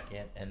a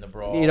second and the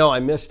brawl. I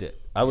missed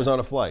it. I was on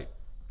a flight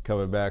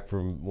coming back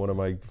from one of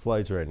my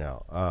flights right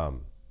now.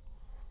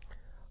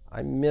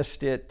 I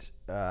missed it.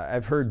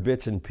 I've heard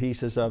bits and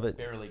pieces of it.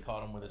 Barely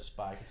caught him with a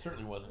spike. It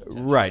certainly wasn't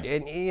intentional. Right,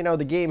 and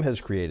the game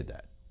has created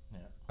that.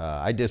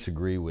 I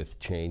disagree with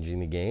changing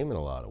the game in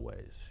a lot of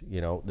ways.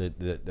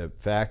 The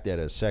fact that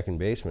as second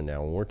baseman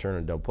now, when we're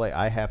turning double play,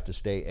 I have to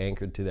stay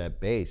anchored to that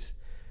base.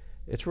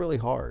 It's really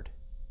hard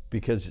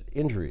because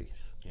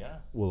injuries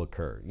will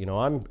occur.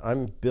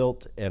 I'm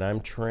built and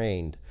I'm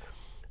trained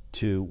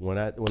to when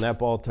that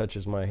ball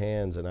touches my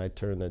hands and I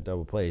turn that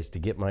double play is to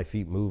get my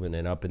feet moving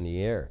and up in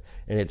the air.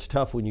 And it's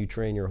tough when you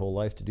train your whole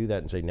life to do that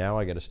and say, now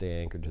I got to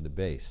stay anchored to the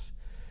base,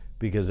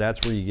 because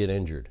that's where you get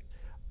injured.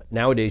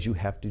 Nowadays you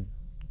have to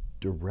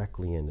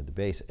directly into the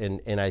base.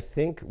 And I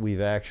think we've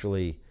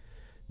actually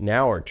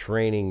now are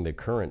training the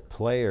current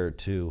player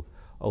to,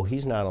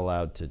 he's not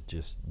allowed to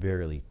just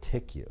barely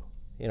tick you.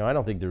 I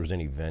don't think there was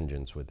any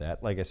vengeance with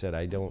that. Like I said,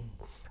 I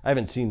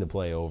haven't seen the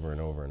play over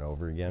and over and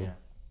over again.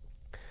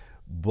 Yeah.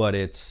 But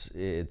it's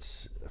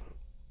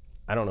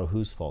I don't know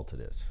whose fault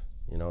it is.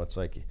 It's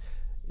like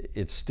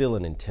it's still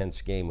an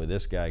intense game with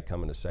this guy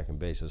coming to second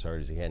base as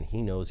hard as he can.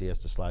 He knows he has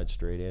to slide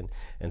straight in,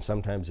 and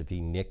sometimes if he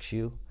nicks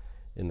you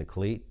in the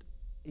cleat,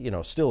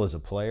 still as a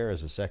player,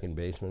 as a second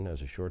baseman,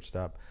 as a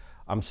shortstop,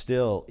 I'm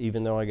still,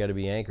 even though I got to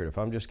be anchored, if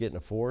I'm just getting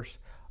a force,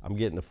 I'm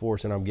getting the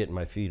force and I'm getting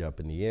my feet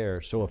up in the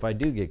air. So if I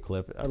do get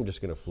clipped, I'm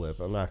just going to flip.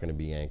 I'm not going to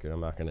be anchored. You're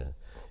not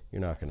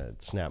going to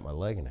snap my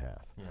leg in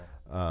half.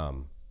 Yeah.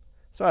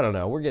 So I don't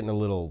know. We're getting a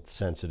little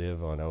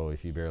sensitive on,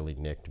 if you barely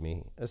nicked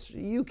me.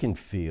 You can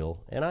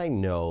feel, and I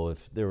know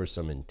if there was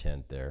some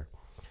intent there.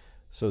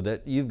 So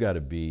that you've got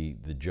to be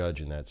the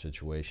judge in that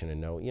situation and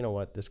know,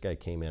 what, this guy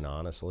came in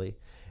honestly.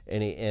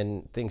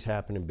 And things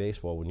happen in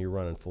baseball when you're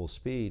running full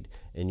speed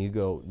and you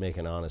go make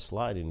an honest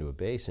slide into a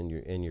base and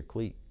your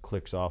cleat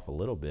clicks off a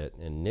little bit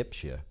and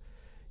nips you.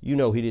 He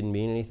didn't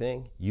mean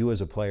anything. You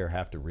as a player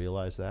have to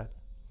realize that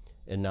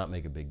and not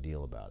make a big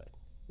deal about it.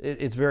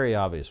 It's very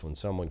obvious when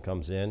someone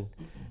comes in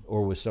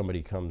or when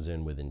somebody comes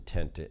in with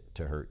intent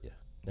to hurt you.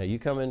 Now, you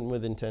come in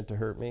with intent to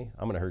hurt me,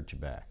 I'm going to hurt you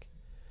back.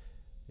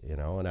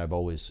 And I've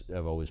always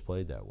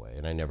played that way,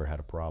 and I never had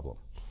a problem.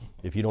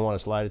 If you don't want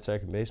to slide at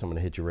second base, I'm going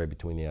to hit you right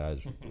between the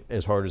eyes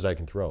as hard as I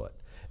can throw it.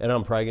 And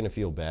I'm probably going to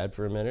feel bad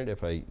for a minute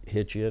if I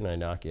hit you and I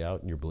knock you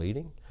out and you're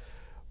bleeding.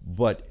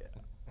 But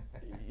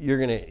I'm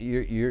going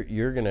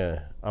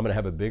to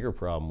have a bigger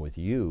problem with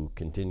you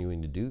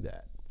continuing to do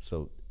that.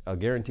 So I'll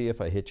guarantee if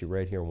I hit you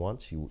right here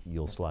once,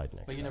 you'll slide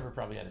next time. But you never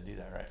probably had to do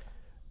that, right?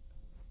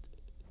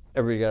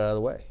 Everybody got out of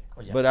the way.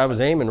 Oh, yeah. But I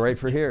was aiming right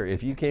for here.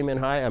 If you came in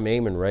high, I'm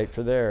aiming right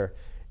for there.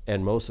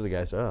 And most of the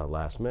guys,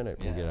 last minute,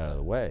 we'll get out of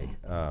the way.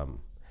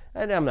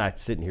 And I'm not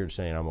sitting here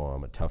saying I'm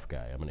a tough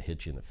guy. I'm going to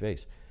hit you in the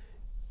face.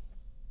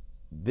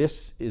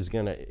 this is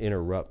going to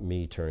interrupt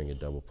me turning a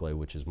double play,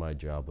 which is my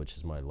job, which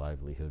is my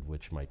livelihood,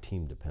 which my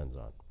team depends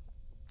on.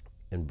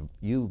 And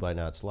you, by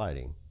not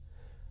sliding,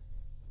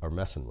 are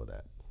messing with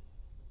that.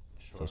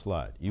 Sure. So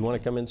slide. You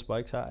want to come in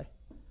spikes high?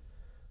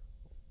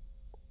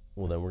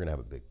 Well, then we're going to have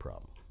a big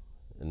problem.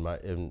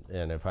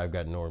 And if I've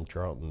got Norm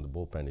Charlton in the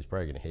bullpen, he's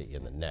probably going to hit you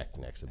in the neck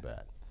next at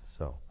bat.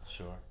 So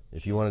sure.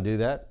 If you want to do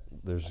that,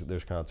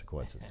 there's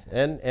consequences.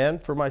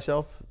 And for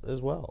myself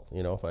as well.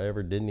 You know, if I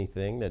ever did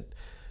anything that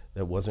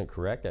wasn't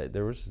correct,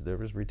 there was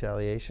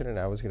retaliation, and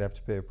I was going to have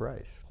to pay a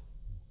price.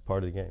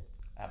 Part of the game.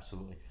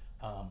 Absolutely.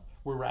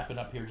 We're wrapping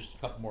up here. Just a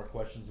couple more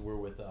questions. We're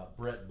with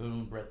Brett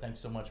Boone. Brett, thanks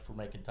so much for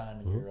making time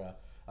in your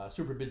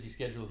super busy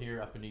schedule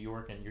here up in New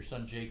York. And your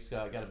son Jake's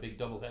got a big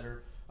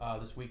doubleheader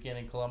this weekend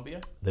in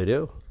Columbia. They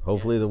do.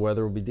 Hopefully the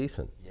weather will be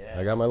decent. Yeah.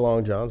 I got my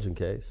long johns in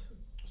case.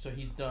 So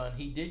he's done.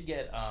 He did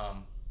get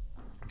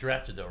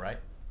drafted though, right?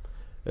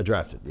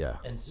 Drafted, yeah.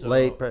 And so,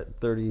 late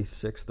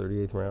 36th,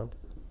 38th round.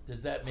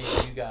 Does that make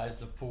you guys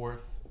the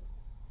fourth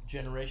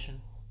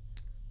generation?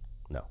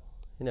 No.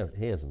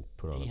 He hasn't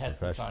put on He a has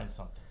profession. to sign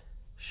something.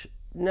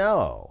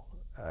 No.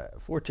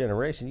 Fourth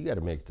generation, you got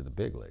to make it to the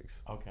big leagues.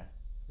 Okay.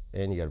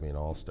 And you got to be an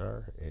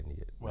all-star.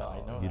 And I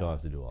know you don't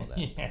have to do all that.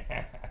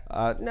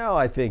 Yeah. No,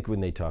 I think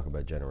when they talk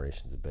about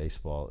generations of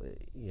baseball,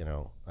 You're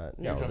no,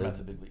 talking about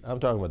the big leagues.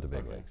 I'm talking about the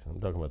big leagues. I'm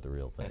talking about the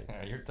real thing.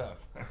 You're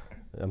tough.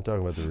 I'm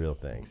talking about the real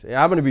things.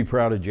 I'm going to be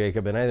proud of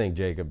Jacob, and I think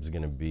Jacob's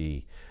going to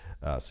be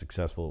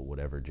successful at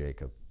whatever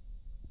Jacob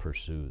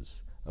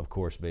pursues. Of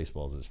course,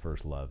 baseball is his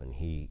first love, and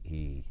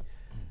he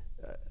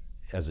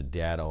as a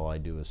dad, all I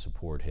do is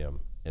support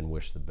him and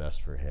wish the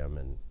best for him.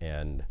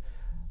 And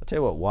I'll tell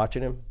you what,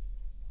 watching him,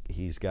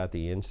 he's got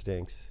the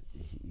instincts.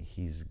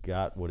 He's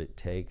got what it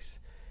takes.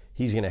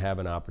 He's going to have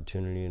an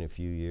opportunity in a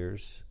few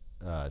years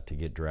to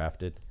get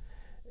drafted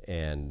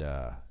and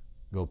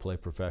go play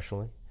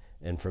professionally.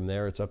 And from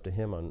there, it's up to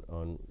him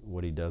on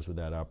what he does with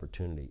that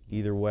opportunity.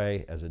 Either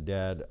way, as a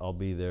dad, I'll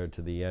be there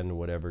to the end,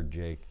 whatever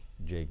Jake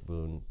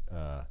Boone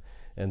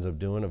ends up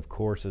doing. Of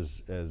course,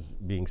 as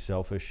being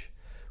selfish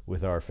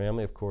with our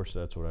family, of course,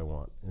 that's what I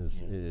want,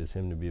 is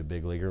him to be a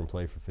big leaguer and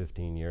play for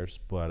 15 years.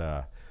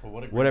 But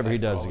whatever he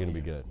does is going to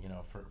be good. You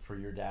know, for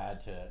your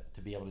dad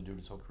to be able to do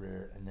his whole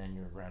career, and then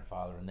your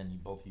grandfather, and then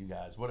both of you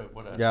guys. What a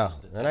yeah.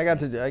 And I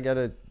got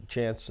a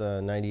chance.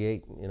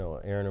 98. You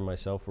know, Aaron and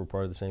myself were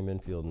part of the same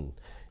infield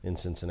in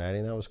Cincinnati,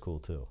 and that was cool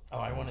too. Oh,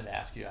 I wanted to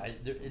ask you.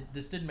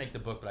 This didn't make the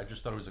book, but I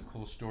just thought it was a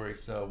cool story.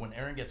 So when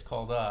Aaron gets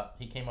called up,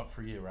 he came up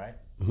for you, right?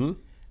 Mm-hmm.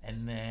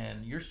 And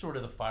then you're sort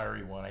of the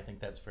fiery one. I think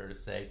that's fair to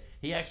say.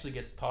 He actually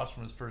gets tossed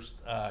from his first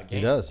game.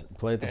 He does.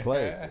 Play at the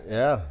plate.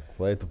 Yeah,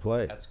 play at the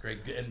plate. That's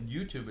great. And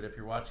YouTube it if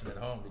you're watching at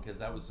home, because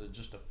that was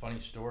just a funny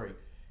story.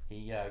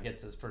 He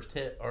gets his first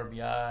hit,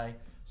 RBI,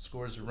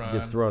 scores a run.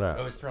 Gets thrown out.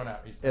 Oh, he's thrown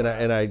out.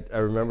 I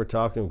remember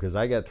talking to him because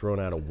I got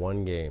thrown out of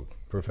one game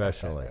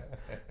professionally.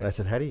 And I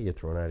said, how do you get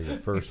thrown out of your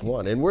first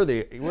one? And we're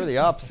the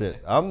opposite.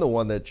 I'm the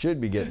one that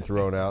should be getting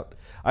thrown out.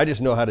 I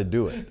just know how to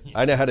do it.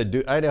 I know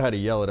how to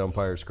yell at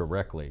umpires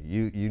correctly.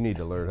 You need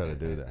to learn how to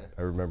do that.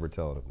 I remember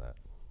telling him that.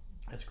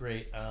 That's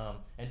great.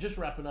 And just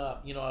wrapping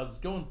up, you know, I was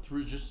going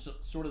through just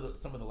sort of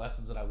some of the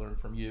lessons that I learned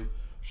from you.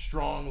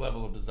 Strong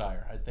level of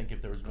desire. I think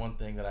if there was one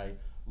thing that I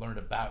learned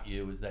about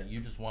you is that you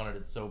just wanted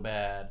it so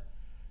bad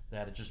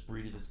that it just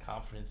breeded this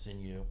confidence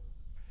in you,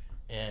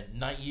 and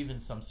naive in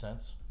some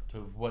sense to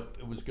what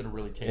it was going to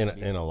really take.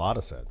 In a lot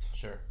of sense.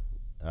 Sure.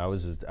 I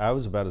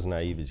was about as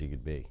naive as you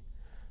could be.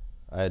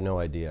 I had no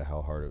idea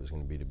how hard it was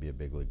going to be a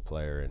big league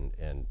player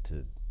and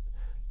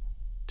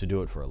to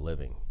do it for a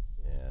living.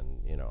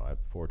 And you know,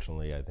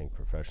 fortunately, I think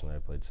professionally, I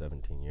played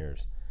 17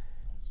 years,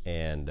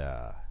 and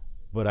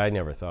but I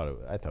never thought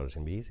I thought it was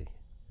going to be easy.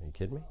 Are you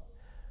kidding me?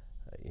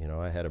 You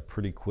know, I had a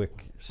pretty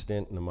quick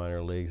stint in the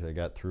minor leagues. I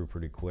got through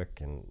pretty quick,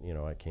 and you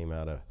know, I came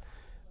out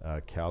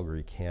of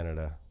Calgary,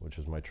 Canada, which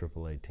was my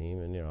AAA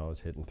team, and you know, I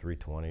was hitting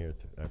 320 or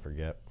I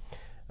forget.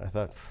 I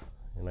thought.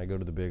 And I go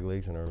to the big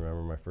leagues, and I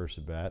remember my first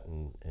at bat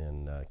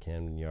in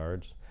Camden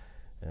Yards,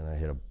 and I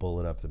hit a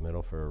bullet up the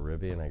middle for a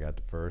ribby, and I got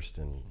to first.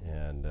 And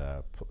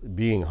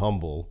being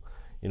humble,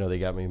 you know, they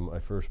got me my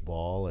first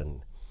ball,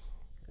 and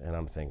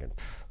I'm thinking,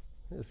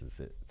 this is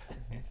it.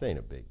 This ain't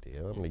a big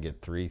deal. I'm gonna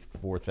get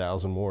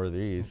 3,000-4,000 more of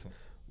these.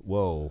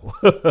 Whoa,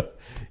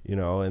 you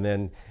know.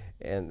 And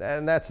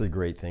that's the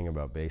great thing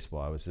about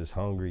baseball. I was this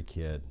hungry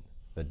kid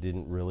that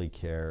didn't really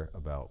care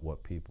about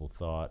what people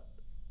thought.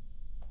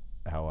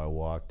 How I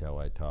walked, how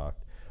I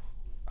talked.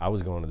 I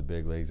was going to the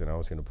big leagues, and I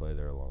was going to play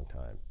there a long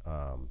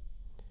time.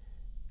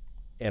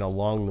 And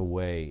along the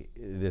way,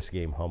 this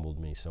game humbled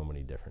me so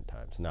many different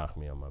times, knocked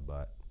me on my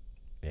butt.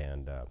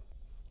 And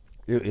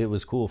it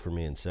was cool for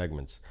me in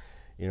segments.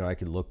 You know, I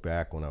could look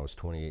back when I was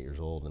 28 years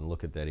old and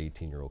look at that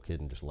 18-year-old kid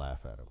and just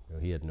laugh at him. You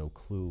know, he had no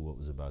clue what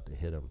was about to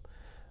hit him.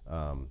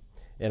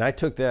 And I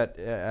took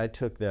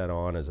that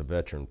on as a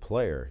veteran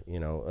player. You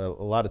know,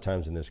 a lot of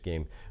times in this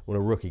game, when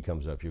a rookie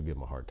comes up, you'll give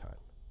him a hard time.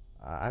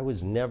 I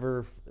was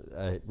never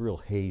a real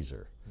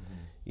hazer,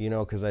 you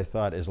know, because I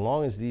thought as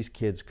long as these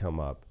kids come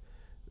up,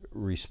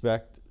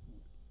 respect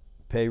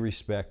pay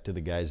respect to the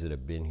guys that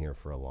have been here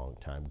for a long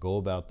time. Go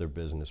about their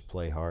business,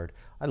 play hard.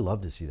 I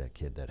love to see that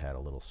kid that had a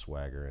little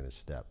swagger in his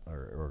step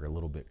or a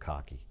little bit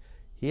cocky.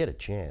 He had a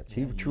chance.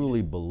 He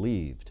truly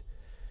believed.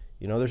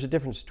 You know, there's a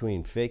difference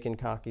between faking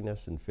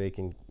cockiness and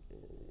faking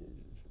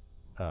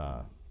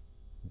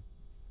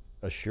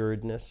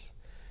assuredness,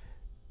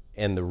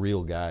 and the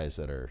real guys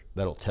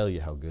that'll tell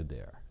you how good they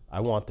are. I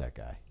want that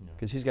guy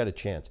because he's got a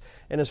chance.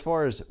 And as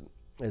far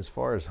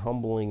as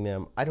humbling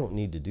them, I don't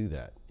need to do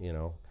that. You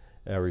know,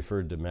 I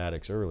referred to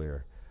Maddox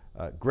earlier.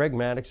 Greg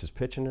Maddox is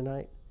pitching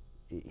tonight.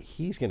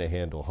 He's going to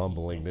handle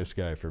humbling this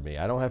guy for me.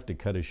 I don't have to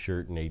cut his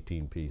shirt in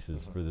 18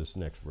 pieces for this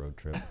next road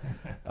trip.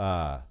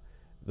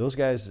 Those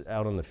guys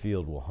out on the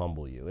field will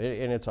humble you,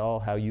 and it's all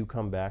how you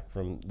come back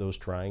from those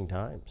trying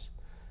times.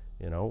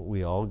 You know,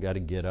 we all got to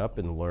get up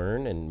and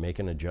learn and make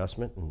an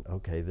adjustment. And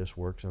okay, this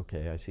works.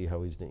 Okay, I see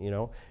how he's doing. You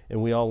know,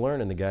 and we all learn.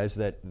 And the guys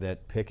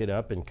that pick it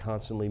up and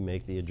constantly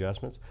make the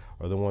adjustments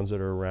are the ones that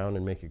are around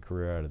and make a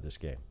career out of this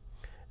game.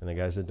 And the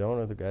guys that don't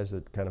are the guys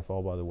that kind of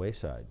fall by the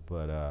wayside.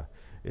 But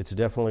it's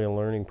definitely a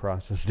learning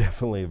process.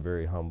 Definitely a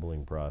very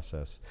humbling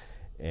process.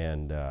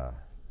 And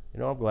you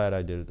know, I'm glad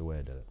I did it the way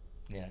I did it.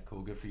 Yeah,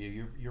 cool. Good for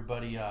you. Your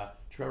buddy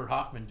Trevor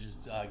Hoffman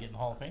just getting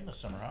Hall of Fame this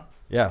summer, huh?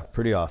 Yeah,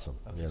 pretty awesome.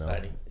 That's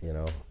exciting. You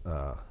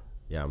know,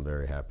 yeah, I'm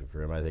very happy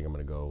for him. I think I'm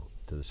going to go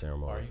to the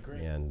ceremony. Are you?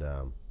 Great. And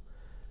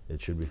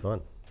it should be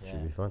fun. Yeah,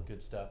 should be fun.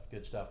 Good stuff.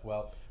 Good stuff.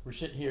 Well, we're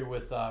sitting here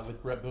with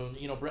Brett Boone.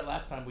 You know, Brett,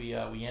 last time we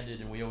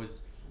ended, and we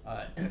always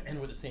end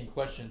with the same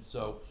question.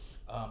 So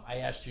I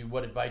asked you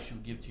what advice you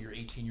would give to your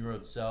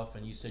 18-year-old self,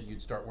 and you said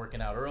you'd start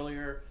working out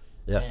earlier,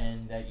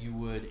 and that you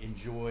would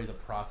enjoy the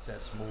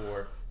process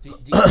more. Do you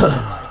feel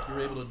like you're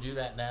able to do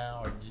that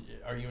now, or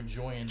are you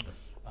enjoying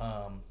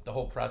the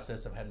whole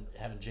process of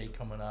having Jay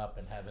coming up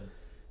and having,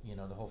 you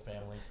know, the whole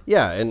family?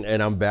 Yeah,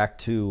 and I'm back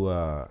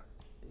to,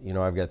 you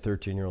know, I've got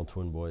 13-year-old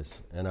twin boys,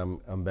 and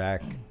I'm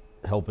back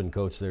helping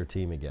coach their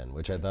team again,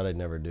 which I thought I'd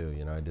never do.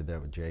 You know, I did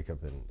that with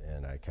Jacob,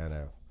 and I kind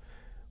of,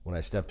 when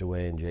I stepped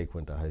away and Jake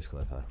went to high school,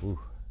 I thought, whew,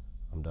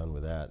 I'm done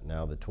with that.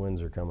 Now the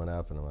twins are coming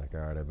up, and I'm like,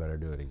 all right, I better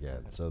do it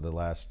again. So the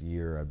last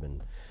year I've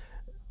been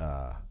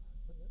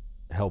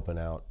helping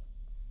out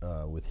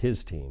with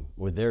his team,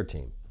 with their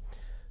team.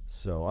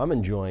 So I'm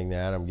enjoying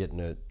that. I'm getting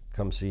to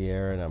come see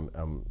Aaron.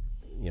 I'm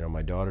you know,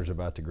 my daughter's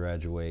about to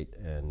graduate,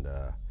 and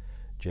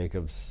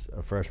Jacob's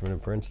a freshman in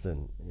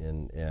Princeton,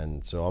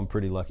 and so I'm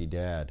pretty lucky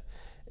dad.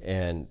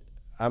 And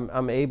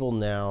I'm able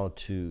now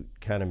to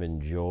kind of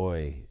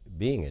enjoy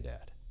being a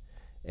dad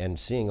and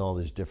seeing all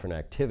these different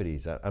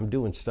activities. I'm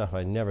doing stuff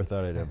I never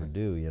thought I'd ever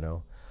do, you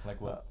know.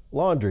 Like what?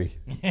 Laundry.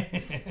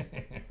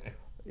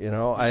 You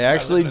know, I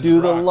actually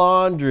do the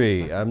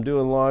laundry. I'm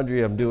doing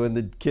laundry. I'm doing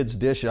the kids'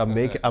 dishes.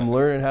 I'm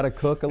learning how to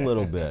cook a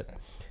little bit.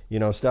 You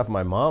know, stuff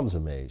my mom's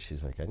amazed.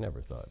 She's like, I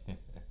never thought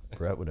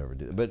Brett would ever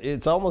do that. But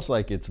it's almost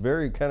like it's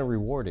very kind of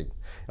rewarding.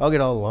 I'll get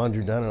all the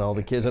laundry done and all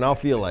the kids, and I'll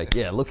feel like,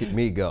 yeah, look at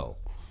me go.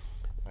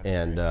 That's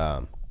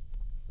and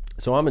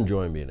so I'm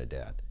enjoying being a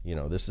dad. You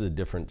know, this is a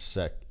different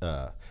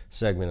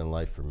segment in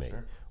life for me,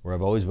 where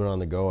I've always been on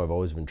the go. I've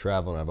always been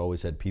traveling. I've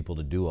always had people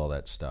to do all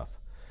that stuff.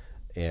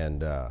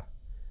 And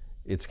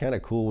it's kind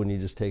of cool when you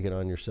just take it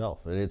on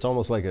yourself. And it's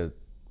almost like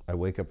I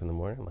wake up in the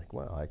morning, I'm like,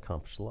 wow, I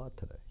accomplished a lot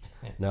today.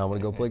 Now I'm going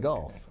to go play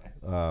golf.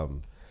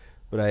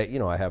 But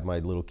I have my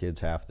little kids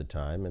half the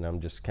time, and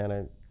I'm just kind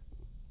of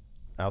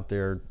out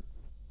there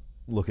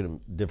looking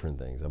at different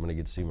things. I'm going to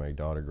get to see my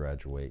daughter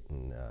graduate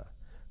in a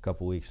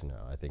couple weeks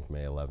now, I think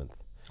May 11th.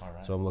 All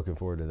right. So I'm looking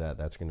forward to that.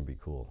 That's going to be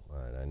cool.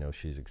 And I know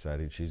she's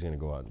excited. She's going to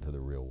go out into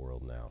the real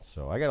world now.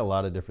 So I got a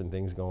lot of different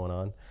things going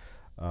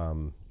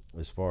on.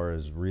 As far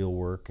as real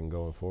work and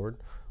going forward,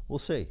 we'll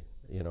see.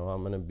 You know,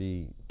 I'm going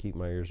to keep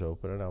my ears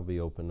open, and I'll be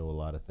open to a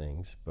lot of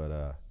things.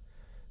 But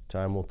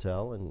time will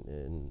tell,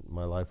 and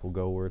my life will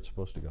go where it's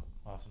supposed to go.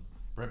 Awesome.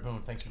 Brett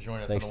Boone, thanks for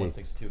joining us Thanks, on the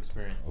Steve. 162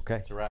 Experience. Okay.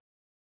 It's a wrap.